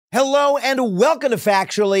Hello and welcome to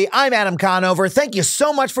Factually. I'm Adam Conover. Thank you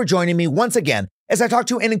so much for joining me once again as I talk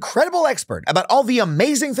to an incredible expert about all the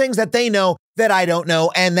amazing things that they know that I don't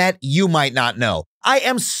know and that you might not know. I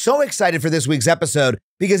am so excited for this week's episode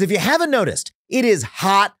because if you haven't noticed, it is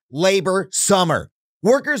hot labor summer.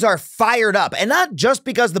 Workers are fired up, and not just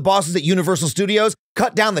because the bosses at Universal Studios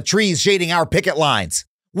cut down the trees shading our picket lines.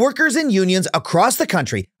 Workers in unions across the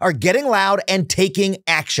country are getting loud and taking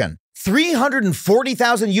action.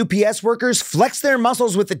 340,000 UPS workers flexed their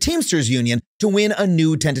muscles with the Teamsters Union to win a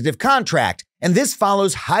new tentative contract. And this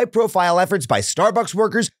follows high-profile efforts by Starbucks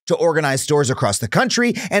workers to organize stores across the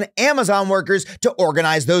country and Amazon workers to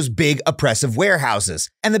organize those big oppressive warehouses.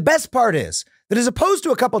 And the best part is that as opposed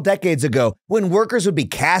to a couple decades ago when workers would be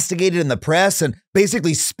castigated in the press and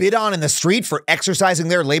basically spit on in the street for exercising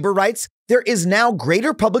their labor rights, there is now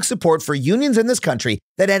greater public support for unions in this country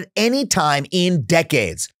than at any time in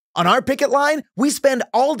decades. On our picket line, we spend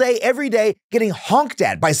all day, every day getting honked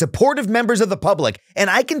at by supportive members of the public, and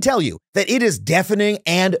I can tell you that it is deafening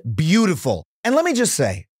and beautiful. And let me just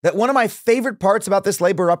say that one of my favorite parts about this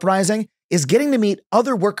labor uprising is getting to meet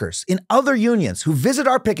other workers in other unions who visit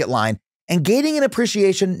our picket line and gaining an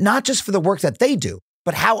appreciation not just for the work that they do,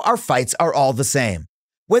 but how our fights are all the same.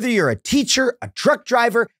 Whether you're a teacher, a truck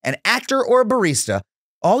driver, an actor, or a barista,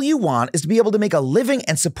 all you want is to be able to make a living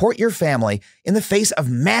and support your family in the face of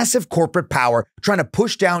massive corporate power trying to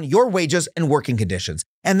push down your wages and working conditions.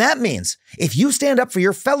 And that means if you stand up for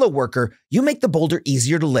your fellow worker, you make the boulder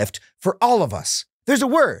easier to lift for all of us. There's a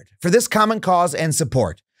word for this common cause and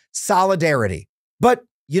support: solidarity. But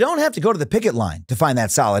you don't have to go to the picket line to find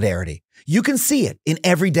that solidarity. You can see it in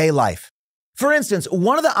everyday life. For instance,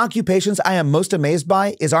 one of the occupations I am most amazed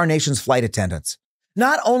by is our nation's flight attendants.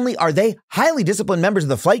 Not only are they highly disciplined members of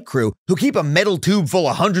the flight crew who keep a metal tube full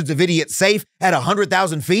of hundreds of idiots safe at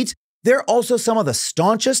 100,000 feet, they're also some of the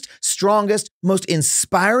staunchest, strongest, most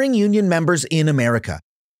inspiring union members in America.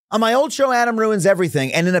 On my old show, Adam Ruins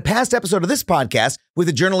Everything, and in a past episode of this podcast with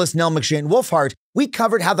the journalist Nell McShane Wolfhart, we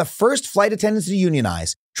covered how the first flight attendants to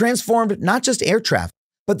unionize transformed not just air traffic,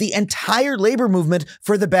 but the entire labor movement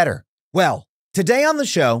for the better. Well, today on the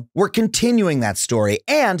show, we're continuing that story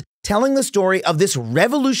and telling the story of this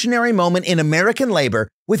revolutionary moment in American labor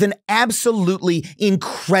with an absolutely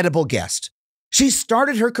incredible guest. She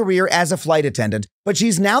started her career as a flight attendant, but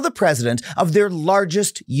she's now the president of their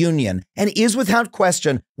largest union and is without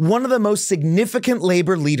question one of the most significant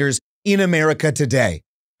labor leaders in America today.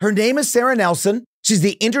 Her name is Sara Nelson. She's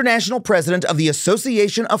the international president of the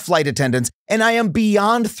Association of Flight Attendants, and I am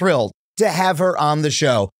beyond thrilled to have her on the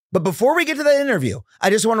show. But before we get to that interview, I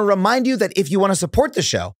just want to remind you that if you want to support the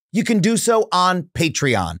show, you can do so on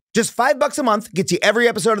Patreon. Just $5 a month gets you every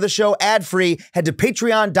episode of the show ad-free. Head to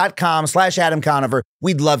patreon.com/Adam Conover.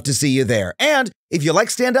 We'd love to see you there. And if you like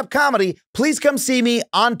stand-up comedy, please come see me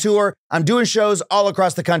on tour. I'm doing shows all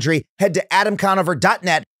across the country. Head to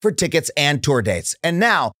adamconover.net for tickets and tour dates. And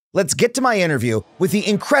now, let's get to my interview with the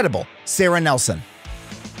incredible Sara Nelson.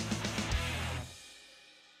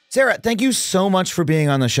 Sara, thank you so much for being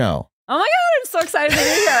on the show. Oh my God, I'm so excited to be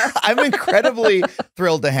here. I'm incredibly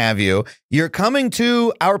thrilled to have you. You're coming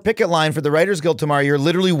to our picket line for the Writers Guild tomorrow. You're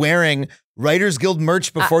literally wearing Writers Guild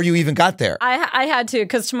merch before you even got there. I had to,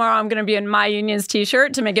 because tomorrow I'm going to be in my union's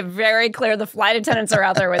t-shirt to make it very clear the flight attendants are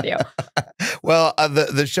out there with you. Well,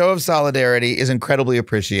 the show of solidarity is incredibly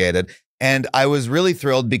appreciated. And I was really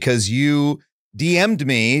thrilled because you DM'd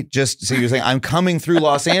me just so you're saying, I'm coming through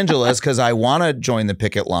Los Angeles because I want to join the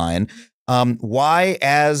picket line. Why,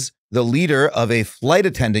 as the leader of a flight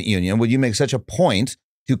attendant union, would you make such a point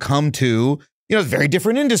to come to, a very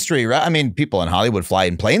different industry, right? I mean, people in Hollywood fly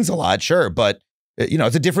in planes a lot, sure, but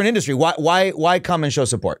it's a different industry. Why come and show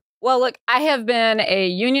support? Well, look, I have been a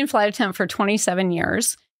union flight attendant for 27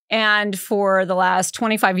 years. And for the last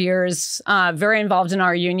 25 years, very involved in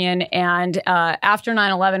our union. And after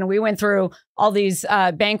 9/11, we went through all these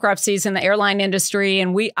bankruptcies in the airline industry.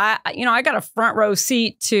 And I got a front row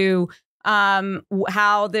seat to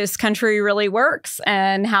how this country really works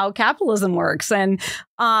and how capitalism works. And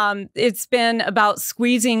it's been about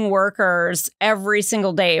squeezing workers every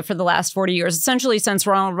single day for the last 40 years, essentially since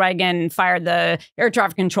Ronald Reagan fired the air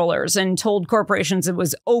traffic controllers and told corporations it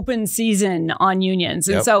was open season on unions.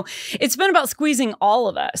 And so it's been about squeezing all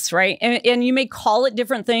of us, right? And you may call it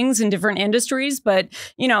different things in different industries, but,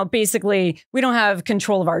 basically we don't have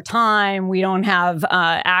control of our time. We don't have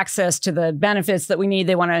access to the benefits that we need.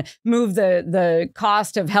 They want to move the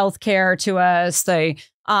cost of healthcare to us. They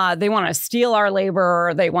want to steal our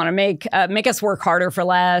labor. They want to make us work harder for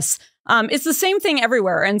less. it's the same thing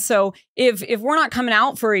everywhere. And so if we're not coming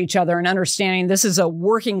out for each other and understanding this is a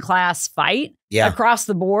working class fight across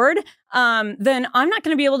the board, then I'm not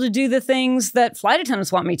going to be able to do the things that flight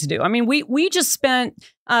attendants want me to do. I mean, we just spent,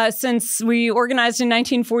 since we organized in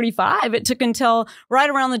 1945, it took until right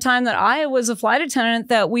around the time that I was a flight attendant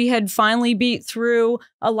that we had finally beat through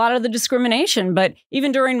a lot of the discrimination. But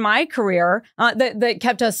even during my career, that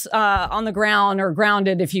kept us on the ground or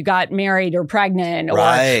grounded if you got married or pregnant,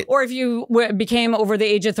 or if you became over the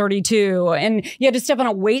age of 32, and you had to step on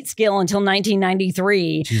a weight scale until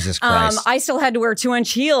 1993. Jesus Christ. I still had to wear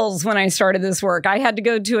 2-inch heels when I started this work. I had to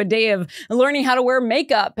go to a day of learning how to wear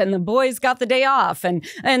makeup, and the boys got the day off.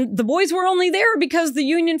 And the boys were only there because the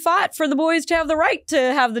union fought for the boys to have the right to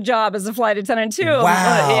have the job as a flight attendant too.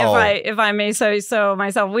 Wow. If I may say so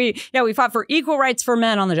myself, we fought for equal rights for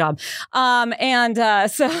men on the job. So I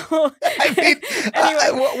mean, anyway,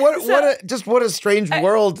 what a strange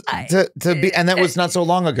world to be, and that was not so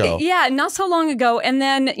long ago. Yeah, not so long ago. And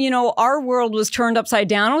then, our world was turned upside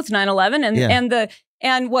down with 9/11,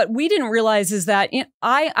 and what we didn't realize is that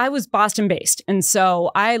I was Boston based. And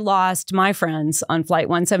so I lost my friends on Flight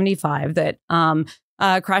 175 that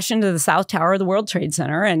crashed into the South Tower of the World Trade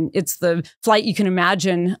Center. And it's the flight you can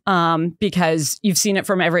imagine because you've seen it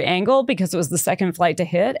from every angle, because it was the second flight to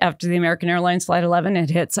hit after the American Airlines Flight 11 had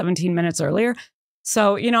hit 17 minutes earlier.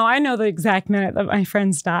 So, I know the exact minute that my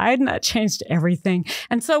friends died, and that changed everything.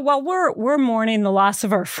 And so while we're mourning the loss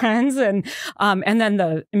of our friends and then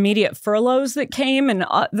the immediate furloughs that came and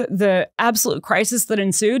the absolute crisis that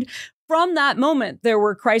ensued, from that moment, there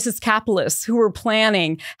were crisis capitalists who were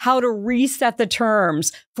planning how to reset the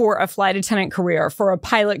terms for a flight attendant career, for a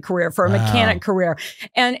pilot career, for a mechanic career.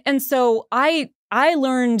 And so I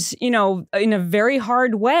learned, in a very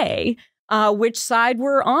hard way, which side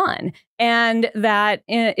we're on, and that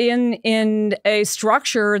in a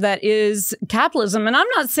structure that is capitalism. And I'm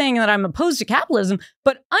not saying that I'm opposed to capitalism,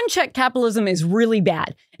 but unchecked capitalism is really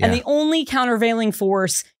bad. Yeah. And the only countervailing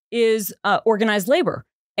force is organized labor.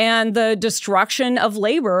 And the destruction of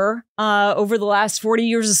labor over the last 40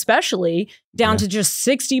 years, especially down to just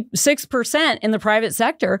 66% in the private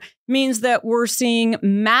sector, means that we're seeing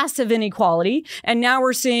massive inequality. And now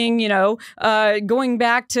we're seeing, going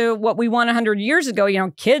back to what we won 100 years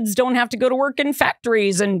ago, kids don't have to go to work in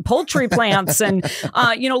factories and poultry plants and,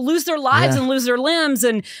 lose their lives and lose their limbs.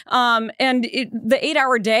 And the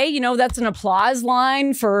 8-hour day, that's an applause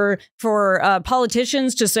line for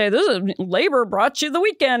politicians to say, this is labor brought you the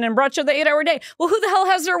weekend and brought you the 8-hour day. Well, who the hell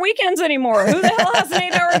has their weekends anymore? Who the hell has an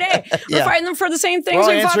 8-hour day? We're fighting them for the same things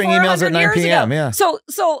we fought for emails at 9 p.m. Yeah. So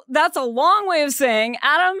that's a long way of saying,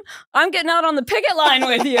 Adam, I'm getting out on the picket line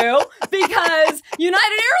with you because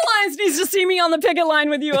United Airlines needs to see me on the picket line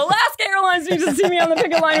with you. Alaska Airlines needs to see me on the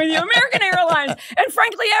picket line with you. American Airlines, and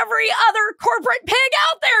frankly, every other corporate pig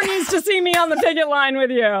out there needs to see me on the picket line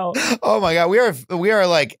with you. Oh my God, we are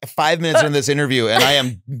like 5 minutes in this interview, and I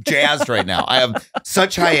am jazzed right now. I have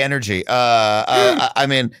such high energy. I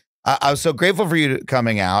mean, I was so grateful for you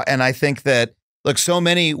coming out, and I think that, look, so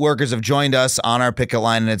many workers have joined us on our picket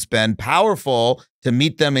line, and it's been powerful to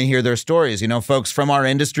meet them and hear their stories. Folks from our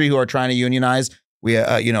industry who are trying to unionize. We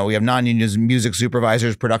have non-union music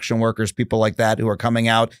supervisors, production workers, people like that who are coming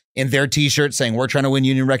out in their T-shirts saying we're trying to win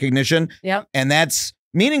union recognition. Yep. And that's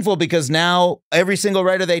meaningful because now every single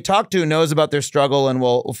writer they talk to knows about their struggle and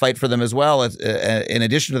will fight for them as well. In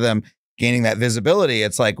addition to them gaining that visibility,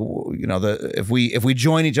 it's like, if we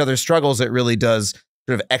join each other's struggles, it really does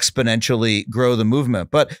sort of exponentially grow the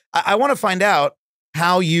movement. But I want to find out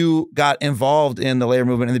how you got involved in the labor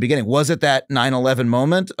movement in the beginning. Was it that 9/11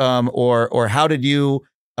 moment, or how did you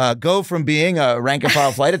go from being a rank and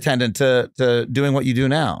file flight attendant to doing what you do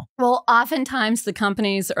now? Well, oftentimes the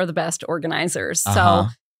companies are the best organizers. So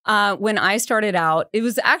when I started out, it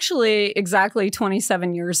was actually exactly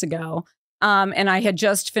 27 years ago. And I had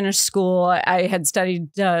just finished school. I had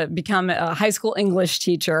studied to become a high school English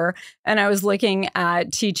teacher. And I was looking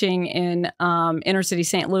at teaching in inner city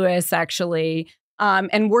St. Louis, actually,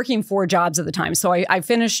 and working 4 jobs at the time. So I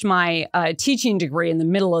finished my teaching degree in the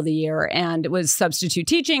middle of the year, and it was substitute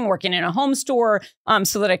teaching, working in a home store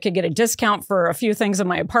so that I could get a discount for a few things in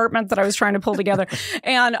my apartment that I was trying to pull together.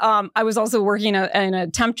 And I was also working in a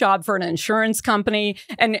temp job for an insurance company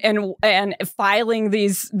and filing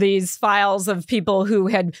these files of people who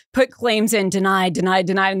had put claims in, denied,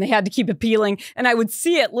 and they had to keep appealing. And I would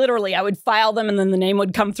see it literally. I would file them, and then the name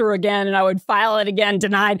would come through again, and I would file it again,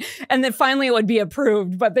 denied. And then finally it would be approved.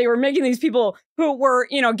 But they were making these people who were,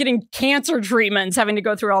 getting cancer treatments, having to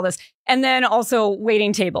go through all this. And then also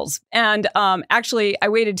waiting tables. And actually, I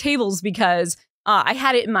waited tables because I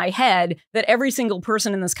had it in my head that every single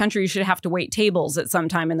person in this country should have to wait tables at some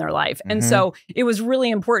time in their life. And so it was really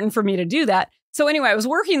important for me to do that. So anyway, I was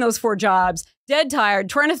working those 4 jobs, dead tired,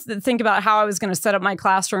 trying to think about how I was going to set up my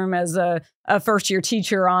classroom as a first-year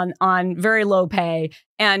teacher on very low pay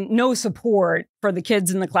and no support for the kids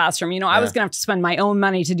in the classroom. I was going to have to spend my own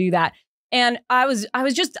money to do that. And I was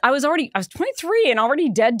 23 and already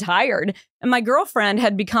dead tired. And my girlfriend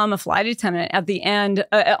had become a flight attendant at the end,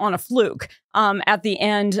 on a fluke, at the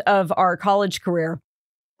end of our college career.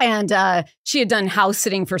 And she had done house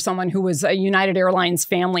sitting for someone who was a United Airlines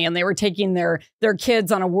family, and they were taking their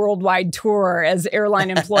kids on a worldwide tour as airline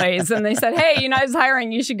employees. And they said, "Hey, United's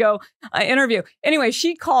hiring. You should go interview." Anyway,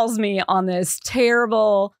 she calls me on this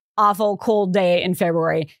terrible, awful, cold day in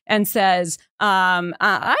February and says,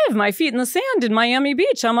 I have my feet in the sand in Miami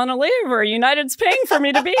Beach. I'm on a layover. United's paying for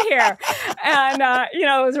me to be here. And,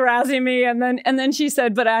 it was razzing me. And then she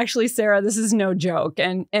said, "But actually, Sarah, this is no joke."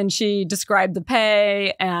 And she described the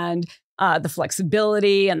pay and the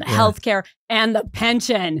flexibility and the healthcare and the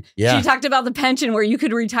pension. Yeah. She talked about the pension where you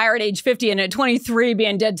could retire at age 50 and at 23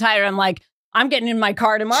 being dead tired. I'm like, I'm getting in my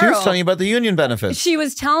car tomorrow. She was telling you about the union benefits. She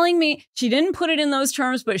was telling me, she didn't put it in those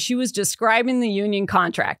terms, but she was describing the union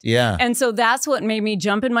contract. Yeah. And so that's what made me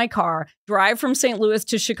jump in my car, drive from St. Louis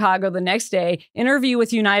to Chicago the next day, interview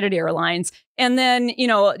with United Airlines. And then,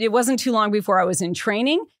 it wasn't too long before I was in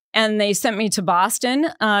training. And they sent me to Boston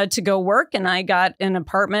to go work. And I got an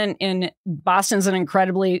apartment in Boston's an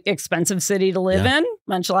incredibly expensive city to live in,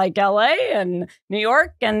 much like LA and New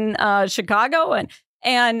York and Chicago.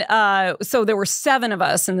 And so there were 7 of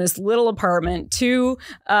us in this little apartment, 2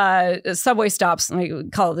 subway stops, we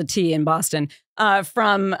call it the T in Boston,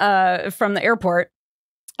 from the airport.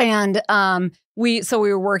 And we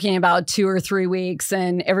were working about 2 or 3 weeks,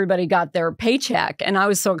 and everybody got their paycheck. And I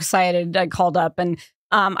was so excited. I called up and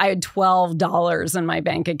I had $12 in my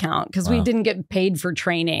bank account because we didn't get paid for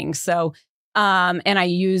training. So and I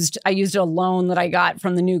used a loan that I got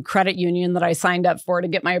from the new credit union that I signed up for to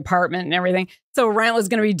get my apartment and everything. So rent was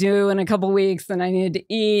going to be due in a couple of weeks, and I needed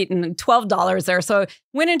to eat, and $12 there. So I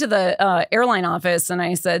went into the airline office and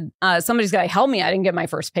I said, "Somebody's got to help me. I didn't get my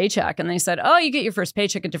first paycheck." And they said, "Oh, you get your first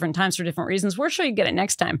paycheck at different times for different reasons. We're sure you get it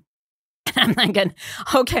next time." And I'm thinking,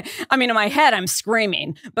 okay. I mean, in my head, I'm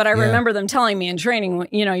screaming, but I remember them telling me in training,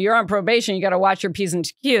 you're on probation. You got to watch your P's and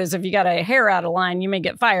Q's. If you got a hair out of line, you may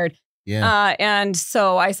get fired. Yeah. And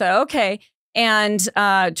so I said, okay. And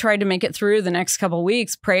tried to make it through the next couple of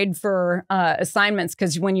weeks, prayed for assignments.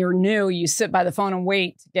 Because when you're new, you sit by the phone and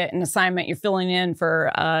wait to get an assignment. You're filling in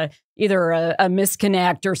for either a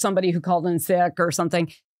misconnect or somebody who called in sick or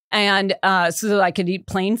something. And so that I could eat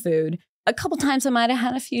plain food. A couple times I might have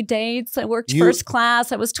had a few dates. I worked first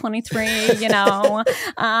class. I was 23,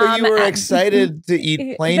 But you were excited to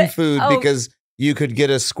eat plain food because you could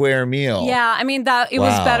get a square meal. Yeah, I mean it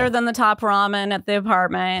was better than the top ramen at the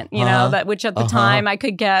apartment, which at the time I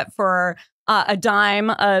could get for a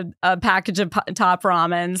dime a package of top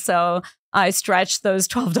ramen. So I stretched those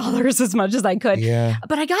 $12 as much as I could. Yeah.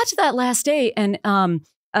 But I got to that last day and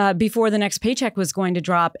before the next paycheck was going to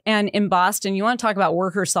drop. And in Boston, you want to talk about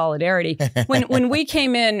worker solidarity. When we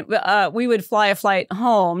came in, we would fly a flight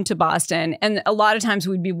home to Boston. And a lot of times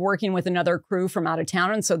we'd be working with another crew from out of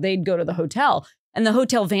town. And so they'd go to the hotel. And the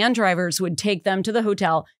hotel van drivers would take them to the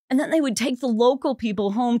hotel. And then they would take the local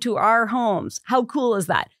people home to our homes. How cool is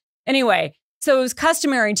that? Anyway, so it was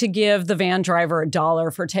customary to give the van driver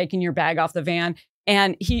 $1 for taking your bag off the van.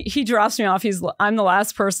 And he drops me off. I'm the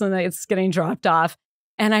last person that's getting dropped off.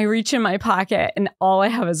 And I reach in my pocket and all I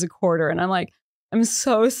have is a quarter. And I'm like, "I'm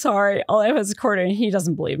so sorry. All I have is a quarter." And he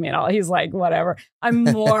doesn't believe me at all. He's like, "Whatever." I'm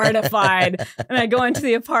mortified. And I go into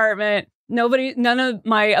the apartment. None of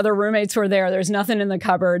my other roommates were there. There's nothing in the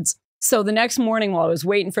cupboards. So the next morning while I was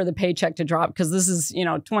waiting for the paycheck to drop, because this is,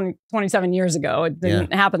 27 years ago, it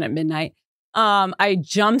didn't happen at midnight. I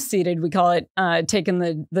jump seated, we call it, taking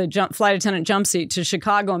the flight attendant jump seat to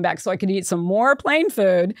Chicago and back so I could eat some more plain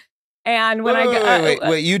food. And when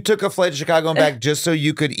wait, you took a flight to Chicago and back just so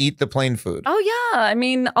you could eat the plain food? Oh, yeah. I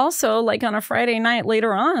mean, also, like on a Friday night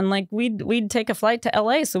later on, like we'd take a flight to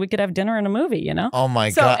LA so we could have dinner and a movie, Oh, my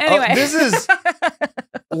God. Anyway. This is,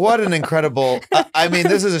 what an incredible, I mean,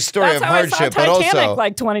 this is a story of hardship, but also.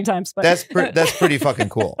 Like 20 times. But. That's pretty fucking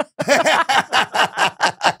cool.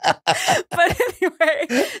 But anyway,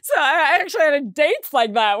 so I actually had dates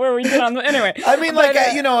like that where we did anyway. I mean,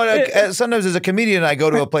 sometimes as a comedian, I go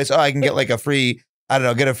to a place, I can get like a free,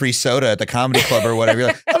 get a free soda at the comedy club or whatever. You're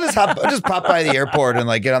like, I'll just pop by the airport and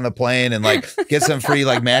like get on the plane and like get some free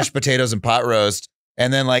like mashed potatoes and pot roast.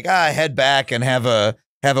 And then like, I head back and have a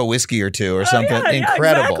have a whiskey or two or something. Yeah,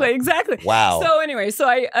 Incredible. Yeah, exactly. Wow. So anyway, so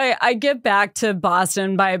I get back to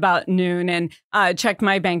Boston by about noon and checked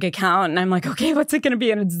my bank account and I'm like, okay, what's it going to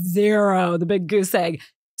be? And it's zero, the big goose egg.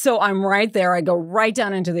 So I'm right there. I go right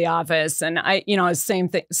down into the office and same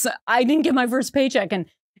thing. So I didn't get my first paycheck and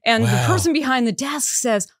the person behind the desk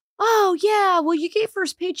says, oh, yeah, well, you get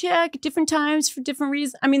first paycheck at different times for different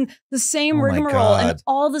reasons. I mean, the same rigmarole. And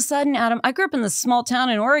all of a sudden, Adam, I grew up in this small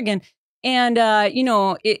town in Oregon. And,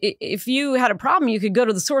 if you had a problem, you could go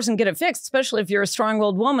to the source and get it fixed, especially if you're a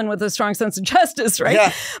strong-willed woman with a strong sense of justice, right?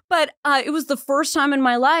 Yeah. But it was the first time in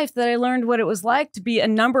my life that I learned what it was like to be a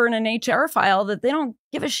number in an HR file that they don't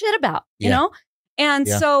give a shit about, you know? And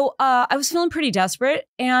so I was feeling pretty desperate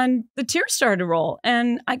and the tears started to roll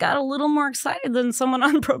and I got a little more excited than someone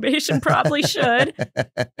on probation probably should.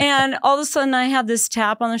 And all of a sudden I had this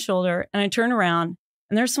tap on the shoulder and I turn around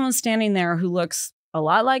and there's someone standing there who looks a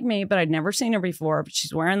lot like me, but I'd never seen her before. But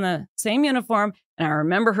she's wearing the same uniform and I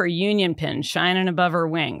remember her union pin shining above her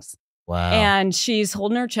wings. Wow. And she's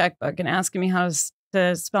holding her checkbook and asking me how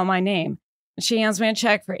to spell my name. And she hands me a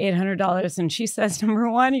check for $800 and she says, number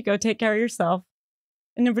one, you go take care of yourself.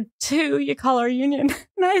 And number two, you call our union.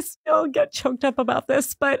 And I still get choked up about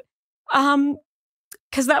this, but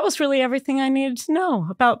because that was really everything I needed to know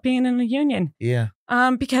about being in a union. Yeah.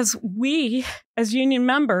 Because we, as union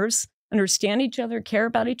members, understand each other, care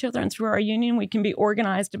about each other, and through our union, we can be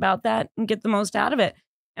organized about that and get the most out of it.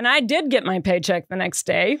 And I did get my paycheck the next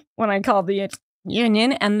day when I called the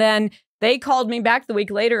union, and then they called me back the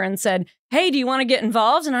week later and said, hey, do you want to get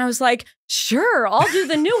involved? And I was like, sure, I'll do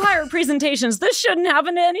the new hire presentations. This shouldn't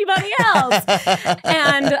happen to anybody else.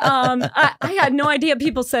 And I had no idea.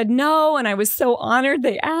 People said no. And I was so honored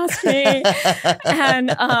they asked me.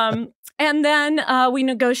 And then we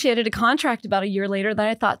negotiated a contract about a year later that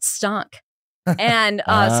I thought stunk. And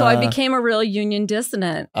so I became a real union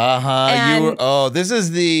dissident.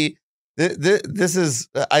 This is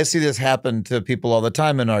I see this happen to people all the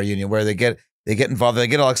time in our union where they get involved, they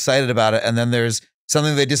get all excited about it, and then there's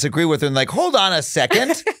something they disagree with, and like, hold on a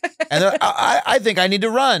second, and I think I need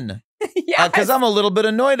to run. Because I'm a little bit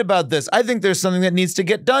annoyed about this. I think there's something that needs to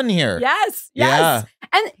get done here. Yes. Yeah.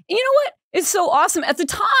 And you know what? It's so awesome. At the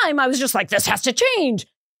time, I was just like, this has to change.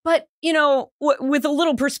 But, with a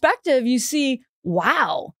little perspective, you see,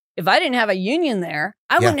 wow, if I didn't have a union there,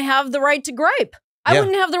 I wouldn't have the right to gripe. I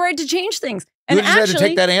wouldn't have the right to change things. And you just had to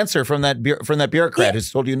take that answer from that bureaucrat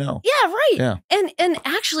who's told you no. Yeah, right. Yeah. And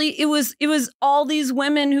actually, it was all these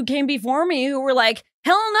women who came before me who were like,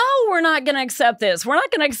 hell no, we're not going to accept this. We're not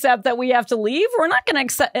going to accept that we have to leave. We're not going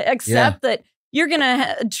to accept that you're going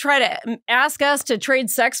to try to ask us to trade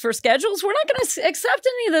sex for schedules. We're not going to accept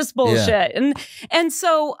any of this bullshit. Yeah. And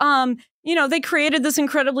so, they created this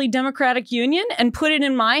incredibly democratic union and put it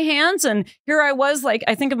in my hands. And here I was, like,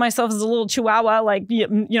 I think of myself as a little chihuahua, like,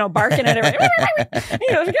 barking at everything. We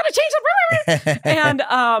got to change it. And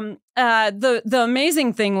the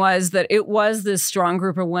amazing thing was that it was this strong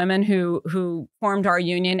group of women who formed our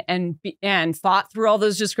union and fought through all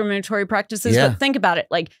those discriminatory practices. Yeah. But think about it,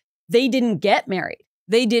 like, they didn't get married.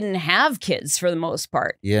 They didn't have kids for the most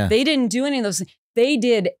part. Yeah. They didn't do any of those things. They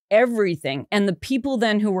did everything. And the people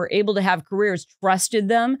then who were able to have careers trusted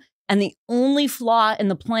them. And the only flaw in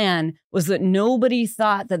the plan was that nobody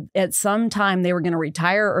thought that at some time they were going to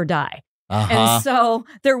retire or die. And so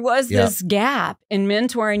there was this gap in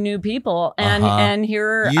mentoring new people. And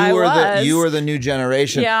here I was. You were the new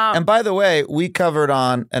generation. Yeah. And by the way, we covered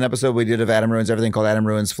on an episode we did of Adam Ruins Everything called Adam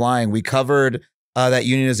Ruins Flying. We covered that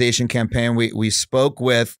unionization campaign. We spoke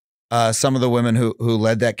with some of the women who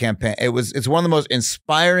led that campaign. It's one of the most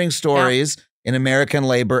inspiring stories in American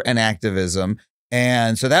labor and activism.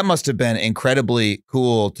 And so that must have been incredibly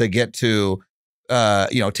cool to get to,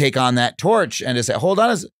 take on that torch and to say, hold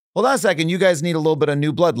on a second, you guys need a little bit of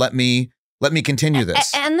new blood. Let me continue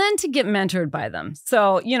this. And then to get mentored by them.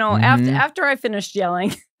 So, after I finished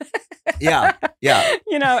yelling, and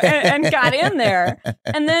got in there.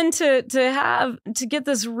 And then to get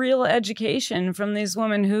this real education from these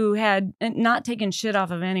women who had not taken shit off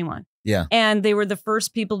of anyone. Yeah. And they were the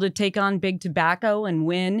first people to take on big tobacco and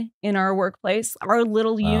win in our workplace, our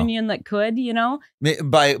little union that could,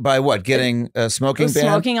 By what? Getting smoking banned?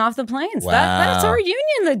 Smoking off the planes. Wow. That's our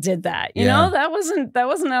union that did that. You know, that wasn't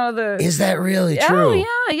out of the... Is that really true?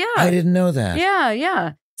 Oh, yeah. I didn't know that.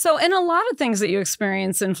 Yeah. So, and a lot of things that you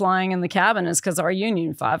experience in flying in the cabin is because our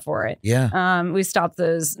union fought for it. Yeah. We stopped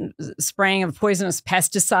the spraying of poisonous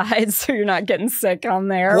pesticides so you're not getting sick on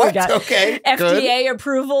there. What? We got Okay, FDA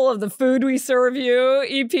approval of the food we serve you,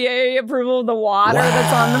 EPA approval of the water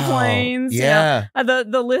that's on the planes. Yeah. You know,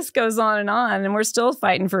 the list goes on. And we're still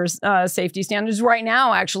fighting for safety standards. Right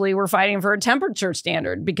now, actually, we're fighting for a temperature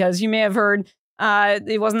standard because you may have heard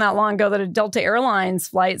it wasn't that long ago that a Delta Airlines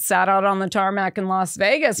flight sat out on the tarmac in Las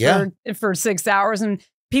Vegas for 6 hours and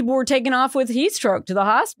people were taken off with heat stroke to the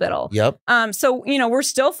hospital. Yep. So, you know, we're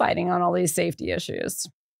still fighting on all these safety issues.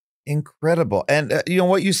 Incredible. And, you know,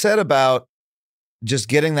 what you said about just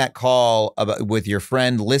getting that call with your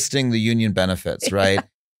friend listing the union benefits, right,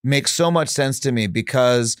 makes so much sense to me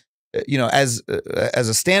because, you know, as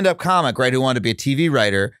a stand-up comic, right, who wanted to be a TV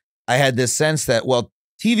writer, I had this sense that, well,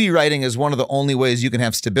 TV writing is one of the only ways you can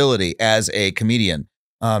have stability as a comedian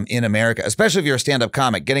in America, especially if you're a stand-up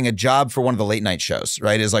comic. Getting a job for one of the late night shows,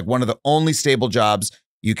 right, is like one of the only stable jobs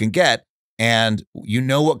you can get. And you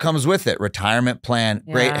know what comes with it: retirement plan,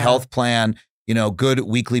 great health plan, you know, good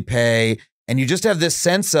weekly pay. And you just have this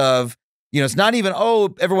sense of, you know, it's not even,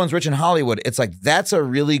 oh, everyone's rich in Hollywood. It's like, that's a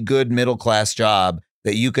really good middle-class job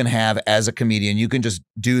that you can have as a comedian. You can just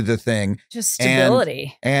do the thing. Just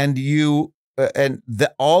stability. And you...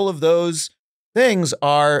 all of those things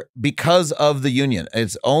are because of the union.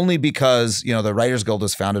 It's only because, you know, the Writers Guild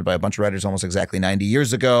was founded by a bunch of writers almost exactly 90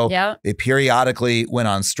 years ago. Yeah. They periodically went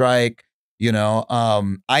on strike. You know,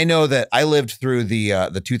 I know that I lived through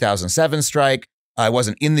the 2007 strike. I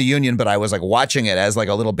wasn't in the union, but I was like watching it as like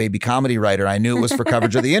a little baby comedy writer. I knew it was for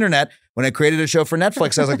coverage of the internet. When I created a show for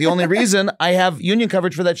Netflix, I was like, the only reason I have union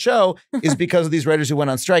coverage for that show is because of these writers who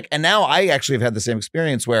went on strike. And now I actually have had the same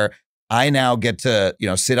experience where I now get to, you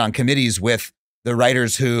know, sit on committees with the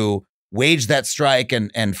writers who waged that strike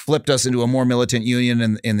and flipped us into a more militant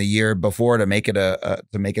union in the year before to make it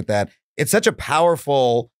that. It's such a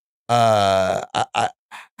powerful, I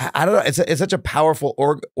don't know. It's such a powerful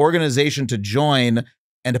organization to join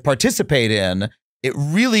and to participate in. It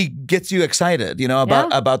really gets you excited, you know,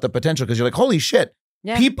 about the potential, because you're like, holy shit.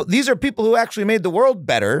 Yeah. These are people who actually made the world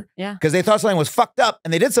better because they thought something was fucked up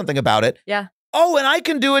and they did something about it. Yeah. Oh, and I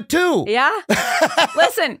can do it too. Yeah.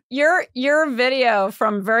 Listen, your video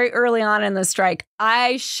from very early on in the strike,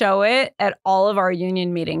 I show it at all of our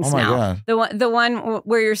union meetings now. God. The one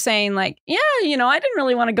where you're saying like, yeah, you know, I didn't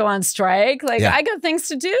really want to go on strike. Like I got things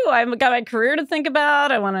to do. I've got my career to think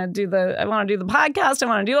about. I want to do the podcast. I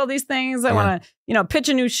want to do all these things. I want to, you know, pitch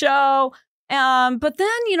a new show. But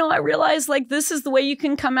then, you know, I realized like this is the way you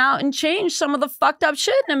can come out and change some of the fucked up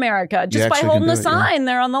shit in America just by holding a sign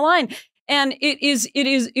there on the line. And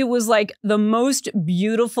it was like the most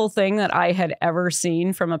beautiful thing that I had ever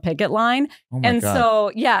seen from a picket line. Oh my God.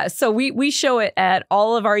 So, yeah, so we show it at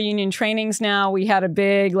all of our union trainings now. We had a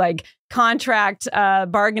big like contract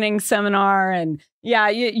bargaining seminar, and yeah,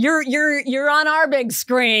 you're on our big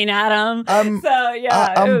screen, Adam. So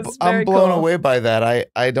yeah, I'm blown away by that.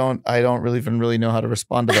 I don't really even really know how to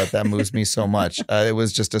respond to that. That moves me so much. It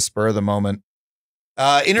was just a spur of the moment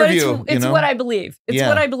interview. But it's what I believe. It's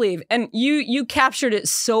what I believe. And you captured it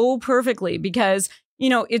so perfectly because, you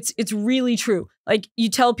know, it's really true. Like you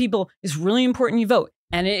tell people it's really important you vote.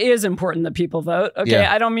 And it is important that people vote. Okay.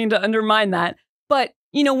 I don't mean to undermine that. But,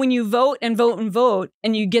 you know, when you vote and vote and vote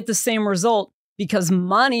and you get the same result because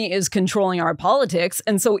money is controlling our politics.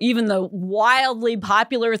 And so even the wildly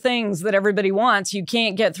popular things that everybody wants, you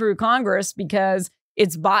can't get through Congress because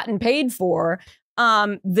it's bought and paid for.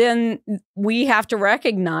 Then we have to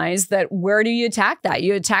recognize that where do you attack that?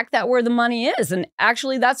 You attack that where the money is. And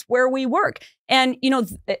actually, that's where we work. And, you know,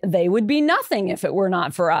 they would be nothing if it were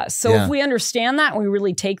not for us. So if we understand that and we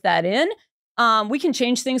really take that in, we can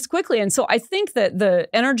change things quickly. And so I think that the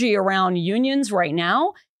energy around unions right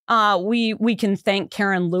now, we can thank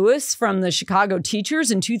Karen Lewis from the Chicago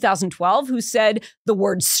teachers in 2012, who said the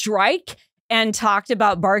word strike and talked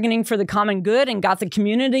about bargaining for the common good and got the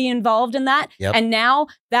community involved in that. Yep. And now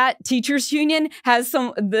that teachers union has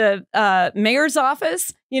the mayor's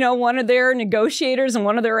office, you know, one of their negotiators and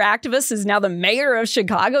one of their activists is now the mayor of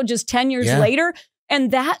Chicago just 10 years later.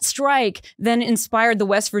 And that strike then inspired the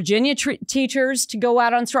West Virginia teachers to go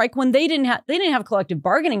out on strike when they didn't have collective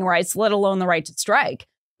bargaining rights, let alone the right to strike.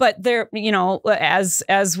 But there, you know,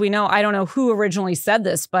 as we know, I don't know who originally said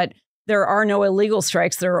this, but there are no illegal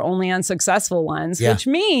strikes. There are only unsuccessful ones, which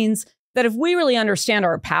means that if we really understand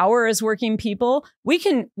our power as working people, we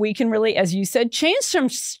can really, as you said, change some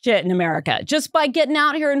shit in America just by getting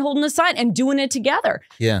out here and holding a sign and doing it together.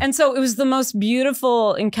 Yeah. And so it was the most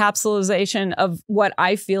beautiful encapsulation of what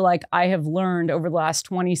I feel like I have learned over the last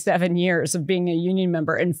 27 years of being a union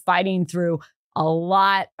member and fighting through a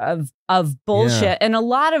lot of bullshit and a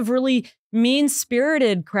lot of really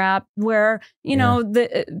mean-spirited crap where, you know,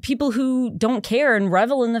 the people who don't care and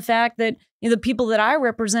revel in the fact that, you know, the people that I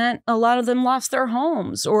represent, a lot of them lost their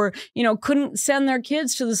homes or, you know, couldn't send their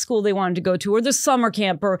kids to the school they wanted to go to or the summer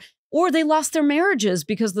camp or they lost their marriages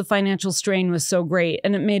because the financial strain was so great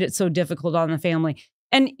and it made it so difficult on the family.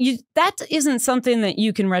 And that isn't something that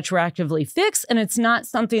you can retroactively fix, and it's not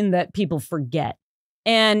something that people forget.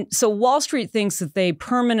 And so Wall Street thinks that they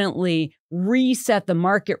permanently reset the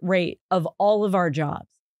market rate of all of our jobs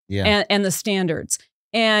and the standards.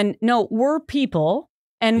 And no, we're people,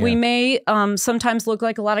 and we may sometimes look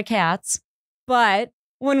like a lot of cats, but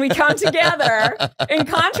when we come together in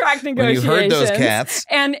contract negotiations when you heard those cats.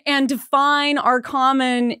 and define our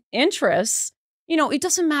common interests, you know, it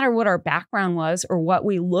doesn't matter what our background was or what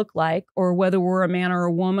we look like or whether we're a man or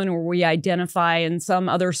a woman or we identify in some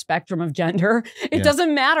other spectrum of gender. It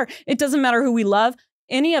doesn't matter. It doesn't matter who we love,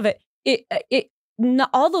 any of it.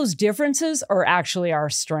 All those differences are actually our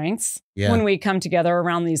strengths when we come together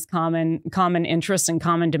around these common interests and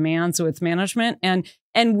common demands with management,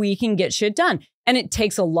 and we can get shit done. And it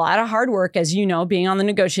takes a lot of hard work, as you know, being on the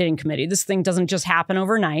negotiating committee. This thing doesn't just happen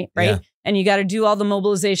overnight, right? Yeah. And you got to do all the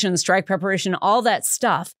mobilization, strike preparation, all that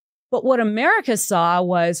stuff. But what America saw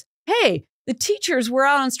was, hey, the teachers were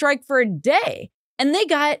out on strike for a day and they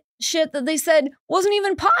got shit that they said wasn't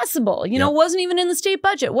even possible, you know, wasn't even in the state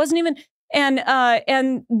budget, wasn't even. And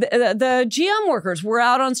the GM workers were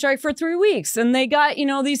out on strike for 3 weeks and they got, you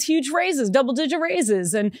know, these huge raises, double-digit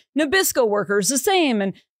raises, and Nabisco workers the same.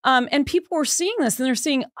 And people were seeing this and they're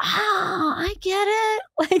seeing, I get it.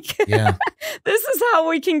 Like, this is how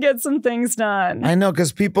we can get some things done. I know,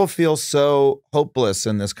 because people feel so hopeless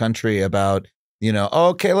in this country about, you know,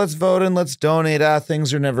 okay, let's vote and let's donate.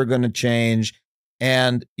 Things are never going to change.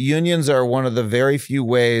 And unions are one of the very few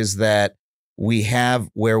ways that we have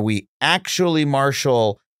where we actually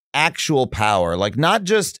marshal actual power, like not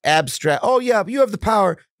just abstract. Oh, yeah, you have the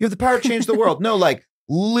power. You have the power to change the world. No, like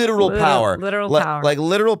literal power, power, like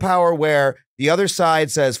literal power where the other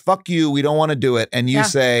side says, fuck you, we don't want to do it. And you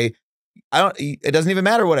say, it doesn't even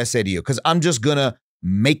matter what I say to you because I'm just going to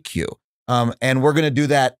make you. And we're going to do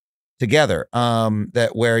that together. And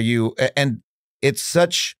it's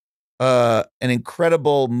such an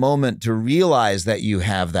incredible moment to realize that you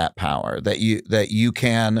have that power, that you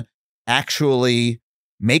can actually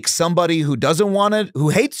make somebody who doesn't want it, who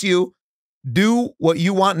hates you, do what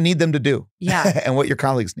you want and need them to do. Yeah. And what your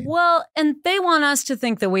colleagues need. Well, and they want us to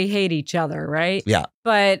think that we hate each other, right? Yeah.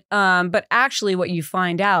 But actually what you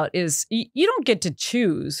find out is you don't get to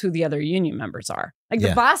choose who the other union members are. Like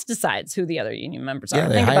the boss decides who the other union members are. Yeah,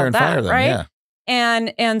 they think hire about and that, fire them, right?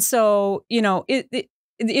 Yeah. And so, you know,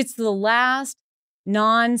 it's the last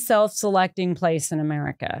non-self-selecting place in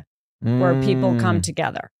America where people come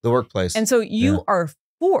together. The workplace. And so you are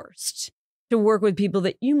forced to work with people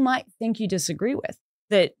that you might think you disagree with.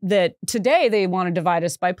 That today they want to divide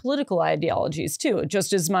us by political ideologies too,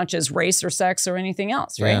 just as much as race or sex or anything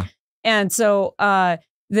else, right? Yeah. And so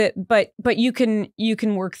but you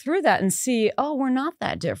can work through that and see, oh, we're not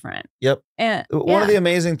that different. Yep. And one of the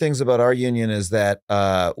amazing things about our union is that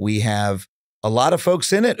we have a lot of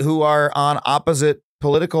folks in it who are on opposite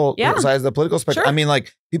political sides of the political spectrum. Sure. I mean,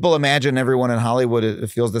 like people imagine everyone in Hollywood it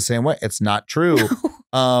feels the same way. It's not true.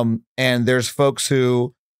 And there's folks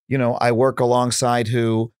who, you know, I work alongside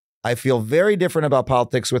who I feel very different about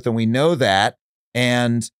politics with, and we know that.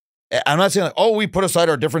 And I'm not saying like, oh, we put aside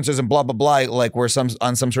our differences and blah, blah, blah, like we're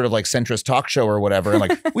on some sort of like centrist talk show or whatever. And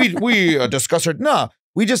like we discuss it. No,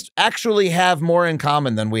 we just actually have more in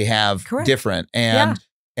common than we have different. And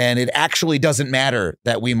it actually doesn't matter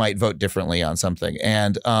that we might vote differently on something.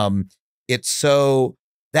 And that's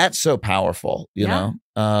so powerful, you know?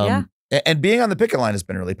 And being on the picket line has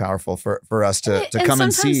been really powerful for us to come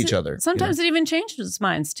and see each other. Sometimes it even changes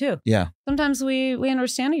minds too. Yeah. Sometimes we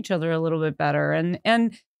understand each other a little bit better.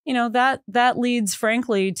 And you know, that leads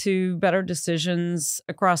frankly to better decisions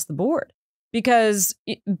across the board. Because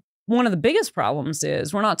one of the biggest problems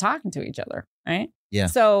is we're not talking to each other, right? Yeah.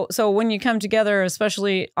 So when you come together,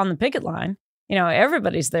 especially on the picket line, you know,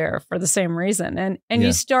 everybody's there for the same reason. And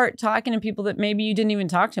you start talking to people that maybe you didn't even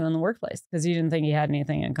talk to in the workplace because you didn't think you had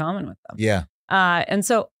anything in common with them. Yeah. And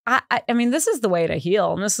so I mean, this is the way to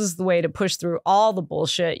heal, and this is the way to push through all the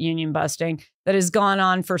bullshit union busting that has gone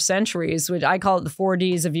on for centuries, which I call it the 4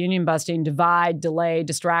 Ds of union busting: divide, delay,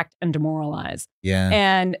 distract, and demoralize.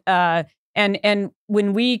 Yeah. And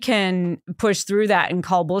when we can push through that and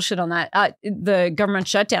call bullshit on that, the government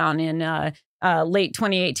shutdown in late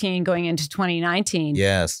 2018 going into 2019.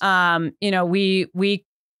 Yes. I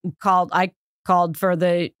called for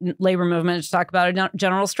the labor movement to talk about a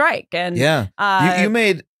general strike. And you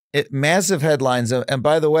made it massive headlines. And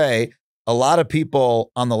by the way, a lot of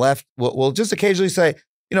people on the left will just occasionally say,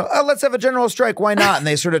 oh, let's have a general strike. Why not? And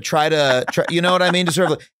they sort of try, you know what I mean? To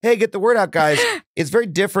sort of, hey, get the word out, guys. It's very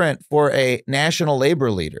different for a national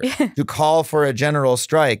labor leader to call for a general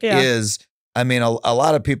strike. A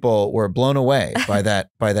lot of people were blown away by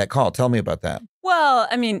that call. Tell me about that. Well,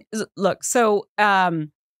 I mean, look, so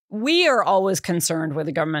we are always concerned with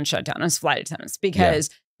the government shutdown as flight attendants, because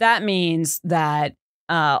that means that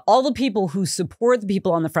all the people who support the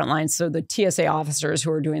people on the front lines, so the TSA officers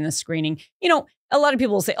who are doing the screening, a lot of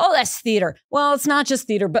people will say, oh, that's theater. Well, it's not just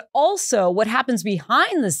theater, but also what happens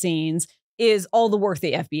behind the scenes is all the work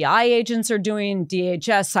the FBI agents are doing,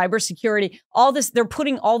 DHS, cybersecurity, all this. They're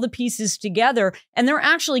putting all the pieces together, and they're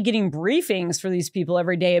actually getting briefings for these people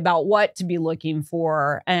every day about what to be looking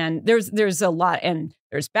for. And there's a lot, and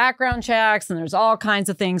there's background checks, and there's all kinds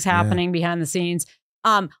of things happening behind the scenes.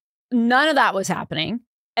 None of that was happening.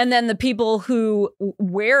 And then the people who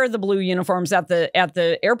wear the blue uniforms at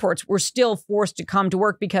the airports were still forced to come to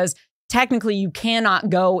work, because technically you cannot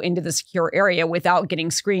go into the secure area without getting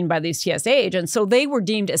screened by these TSA agents. So they were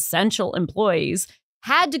deemed essential employees,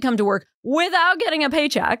 had to come to work without getting a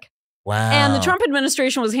paycheck. Wow. And the Trump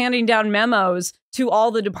administration was handing down memos to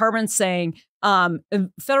all the departments saying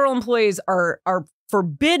federal employees are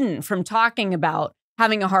forbidden from talking about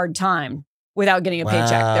having a hard time without getting a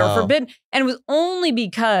paycheck. They were forbidden. And it was only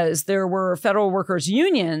because there were federal workers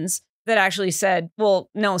unions that actually said, well,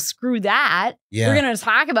 no, screw that. We're going to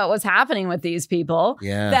talk about what's happening with these people.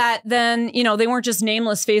 That then, they weren't just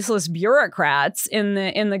nameless, faceless bureaucrats in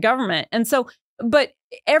the government. And so, but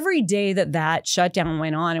every day that shutdown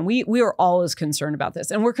went on, and we were always concerned about this.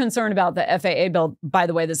 And we're concerned about the FAA bill, by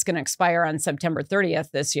the way, that's going to expire on September 30th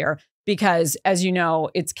this year. Because, as you know,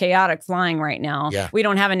 it's chaotic flying right now. We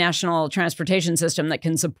don't have a national transportation system that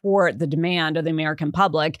can support the demand of the American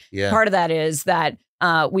public. Part of that is that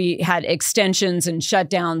we had extensions and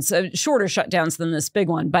shutdowns, shorter shutdowns than this big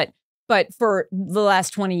one, but for the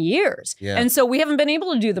last 20 years. And so we haven't been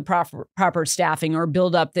able to do the proper staffing or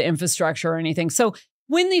build up the infrastructure or anything. So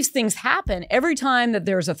when these things happen, every time that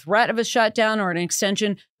there's a threat of a shutdown or an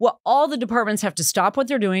extension, all the departments have to stop what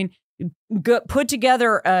they're doing, put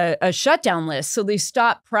together a shutdown list. So they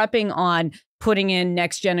stop prepping on putting in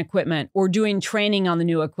next gen equipment or doing training on the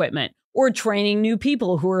new equipment or training new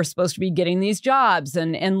people who are supposed to be getting these jobs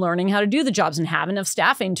and learning how to do the jobs and have enough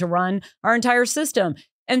staffing to run our entire system.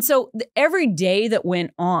 And so every day that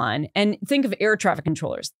went on, and think of air traffic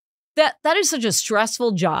controllers, that is such a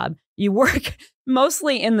stressful job. You work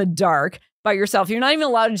mostly in the dark by yourself. You're not even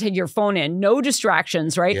allowed to take your phone in. No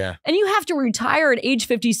distractions, right? And you have to retire at age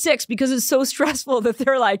 56 because it's so stressful that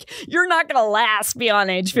they're like, you're not going to last beyond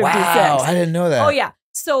age 56. Wow, I didn't know that. Oh, yeah.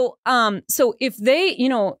 So if they,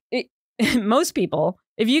 most people,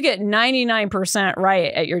 if you get 99%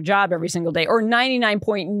 right at your job every single day, or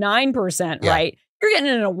 99.9% right, you're getting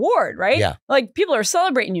an award, right? Like, people are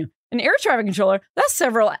celebrating you. An air traffic controller, that's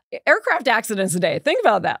several aircraft accidents a day. Think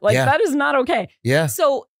about that. Like, that is not okay.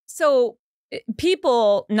 So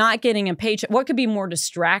people not getting a paycheck, what could be more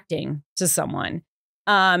distracting to someone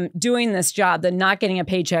doing this job than not getting a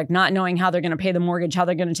paycheck, not knowing how they're going to pay the mortgage, how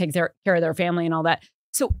they're going to take care of their family and all that.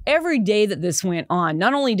 So every day that this went on,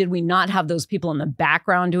 not only did we not have those people in the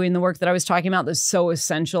background doing the work that I was talking about that's so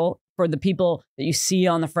essential for the people that you see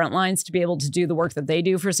on the front lines to be able to do the work that they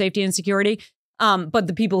do for safety and security, but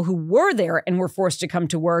the people who were there and were forced to come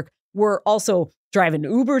to work were also driving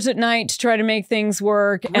Ubers at night to try to make things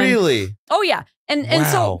work. Really? Oh, yeah. And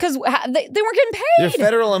so, because they weren't getting paid. They're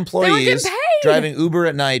federal employees driving Uber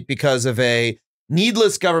at night because of a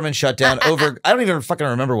needless government shutdown over, I don't even fucking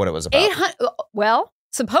remember what it was about. Well,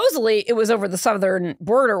 supposedly it was over the southern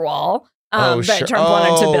border wall that Trump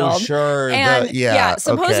wanted to build. And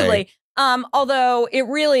supposedly. Okay. Although it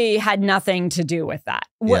really had nothing to do with that.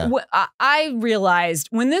 What I realized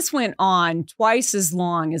when this went on twice as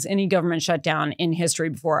long as any government shutdown in history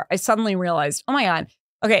before, I suddenly realized, oh my God,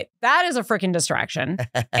 okay, that is a freaking distraction.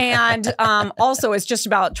 And also it's just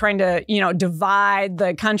about trying to, divide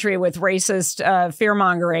the country with racist fear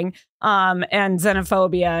mongering and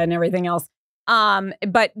xenophobia and everything else.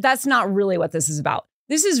 But that's not really what this is about.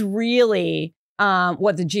 This is really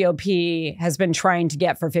what the GOP has been trying to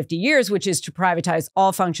get for 50 years, which is to privatize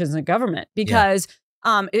all functions of government. Because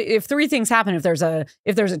if three things happen, if there's a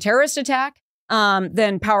terrorist attack,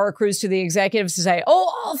 then power accrues to the executives to say,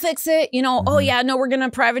 oh, I'll fix it. Oh, yeah, no, we're going to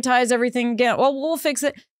privatize everything again. Well, we'll fix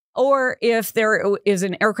it. Or if there is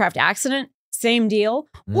an aircraft accident, same deal.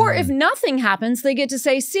 Or if nothing happens, they get to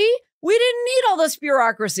say, see, we didn't need all this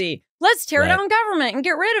bureaucracy. Let's tear down government and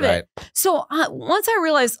get rid of it. So once I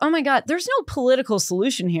realized, oh my God, there's no political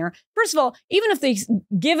solution here. First of all, even if they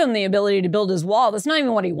give him the ability to build his wall, that's not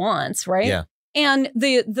even what he wants, right? Yeah. And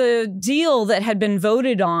the deal that had been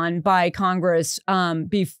voted on by Congress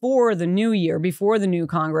before the new year, before the new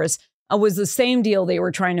Congress, was the same deal they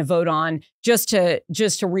were trying to vote on just to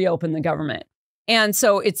reopen the government. And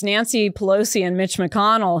so it's Nancy Pelosi and Mitch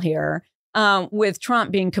McConnell here, with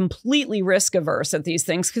Trump being completely risk averse at these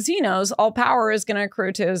things because he knows all power is going to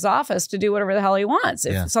accrue to his office to do whatever the hell he wants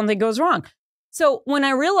if something goes wrong. So when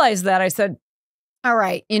I realized that, I said, all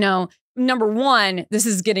right, number one, this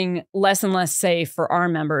is getting less and less safe for our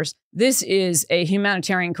members. This is a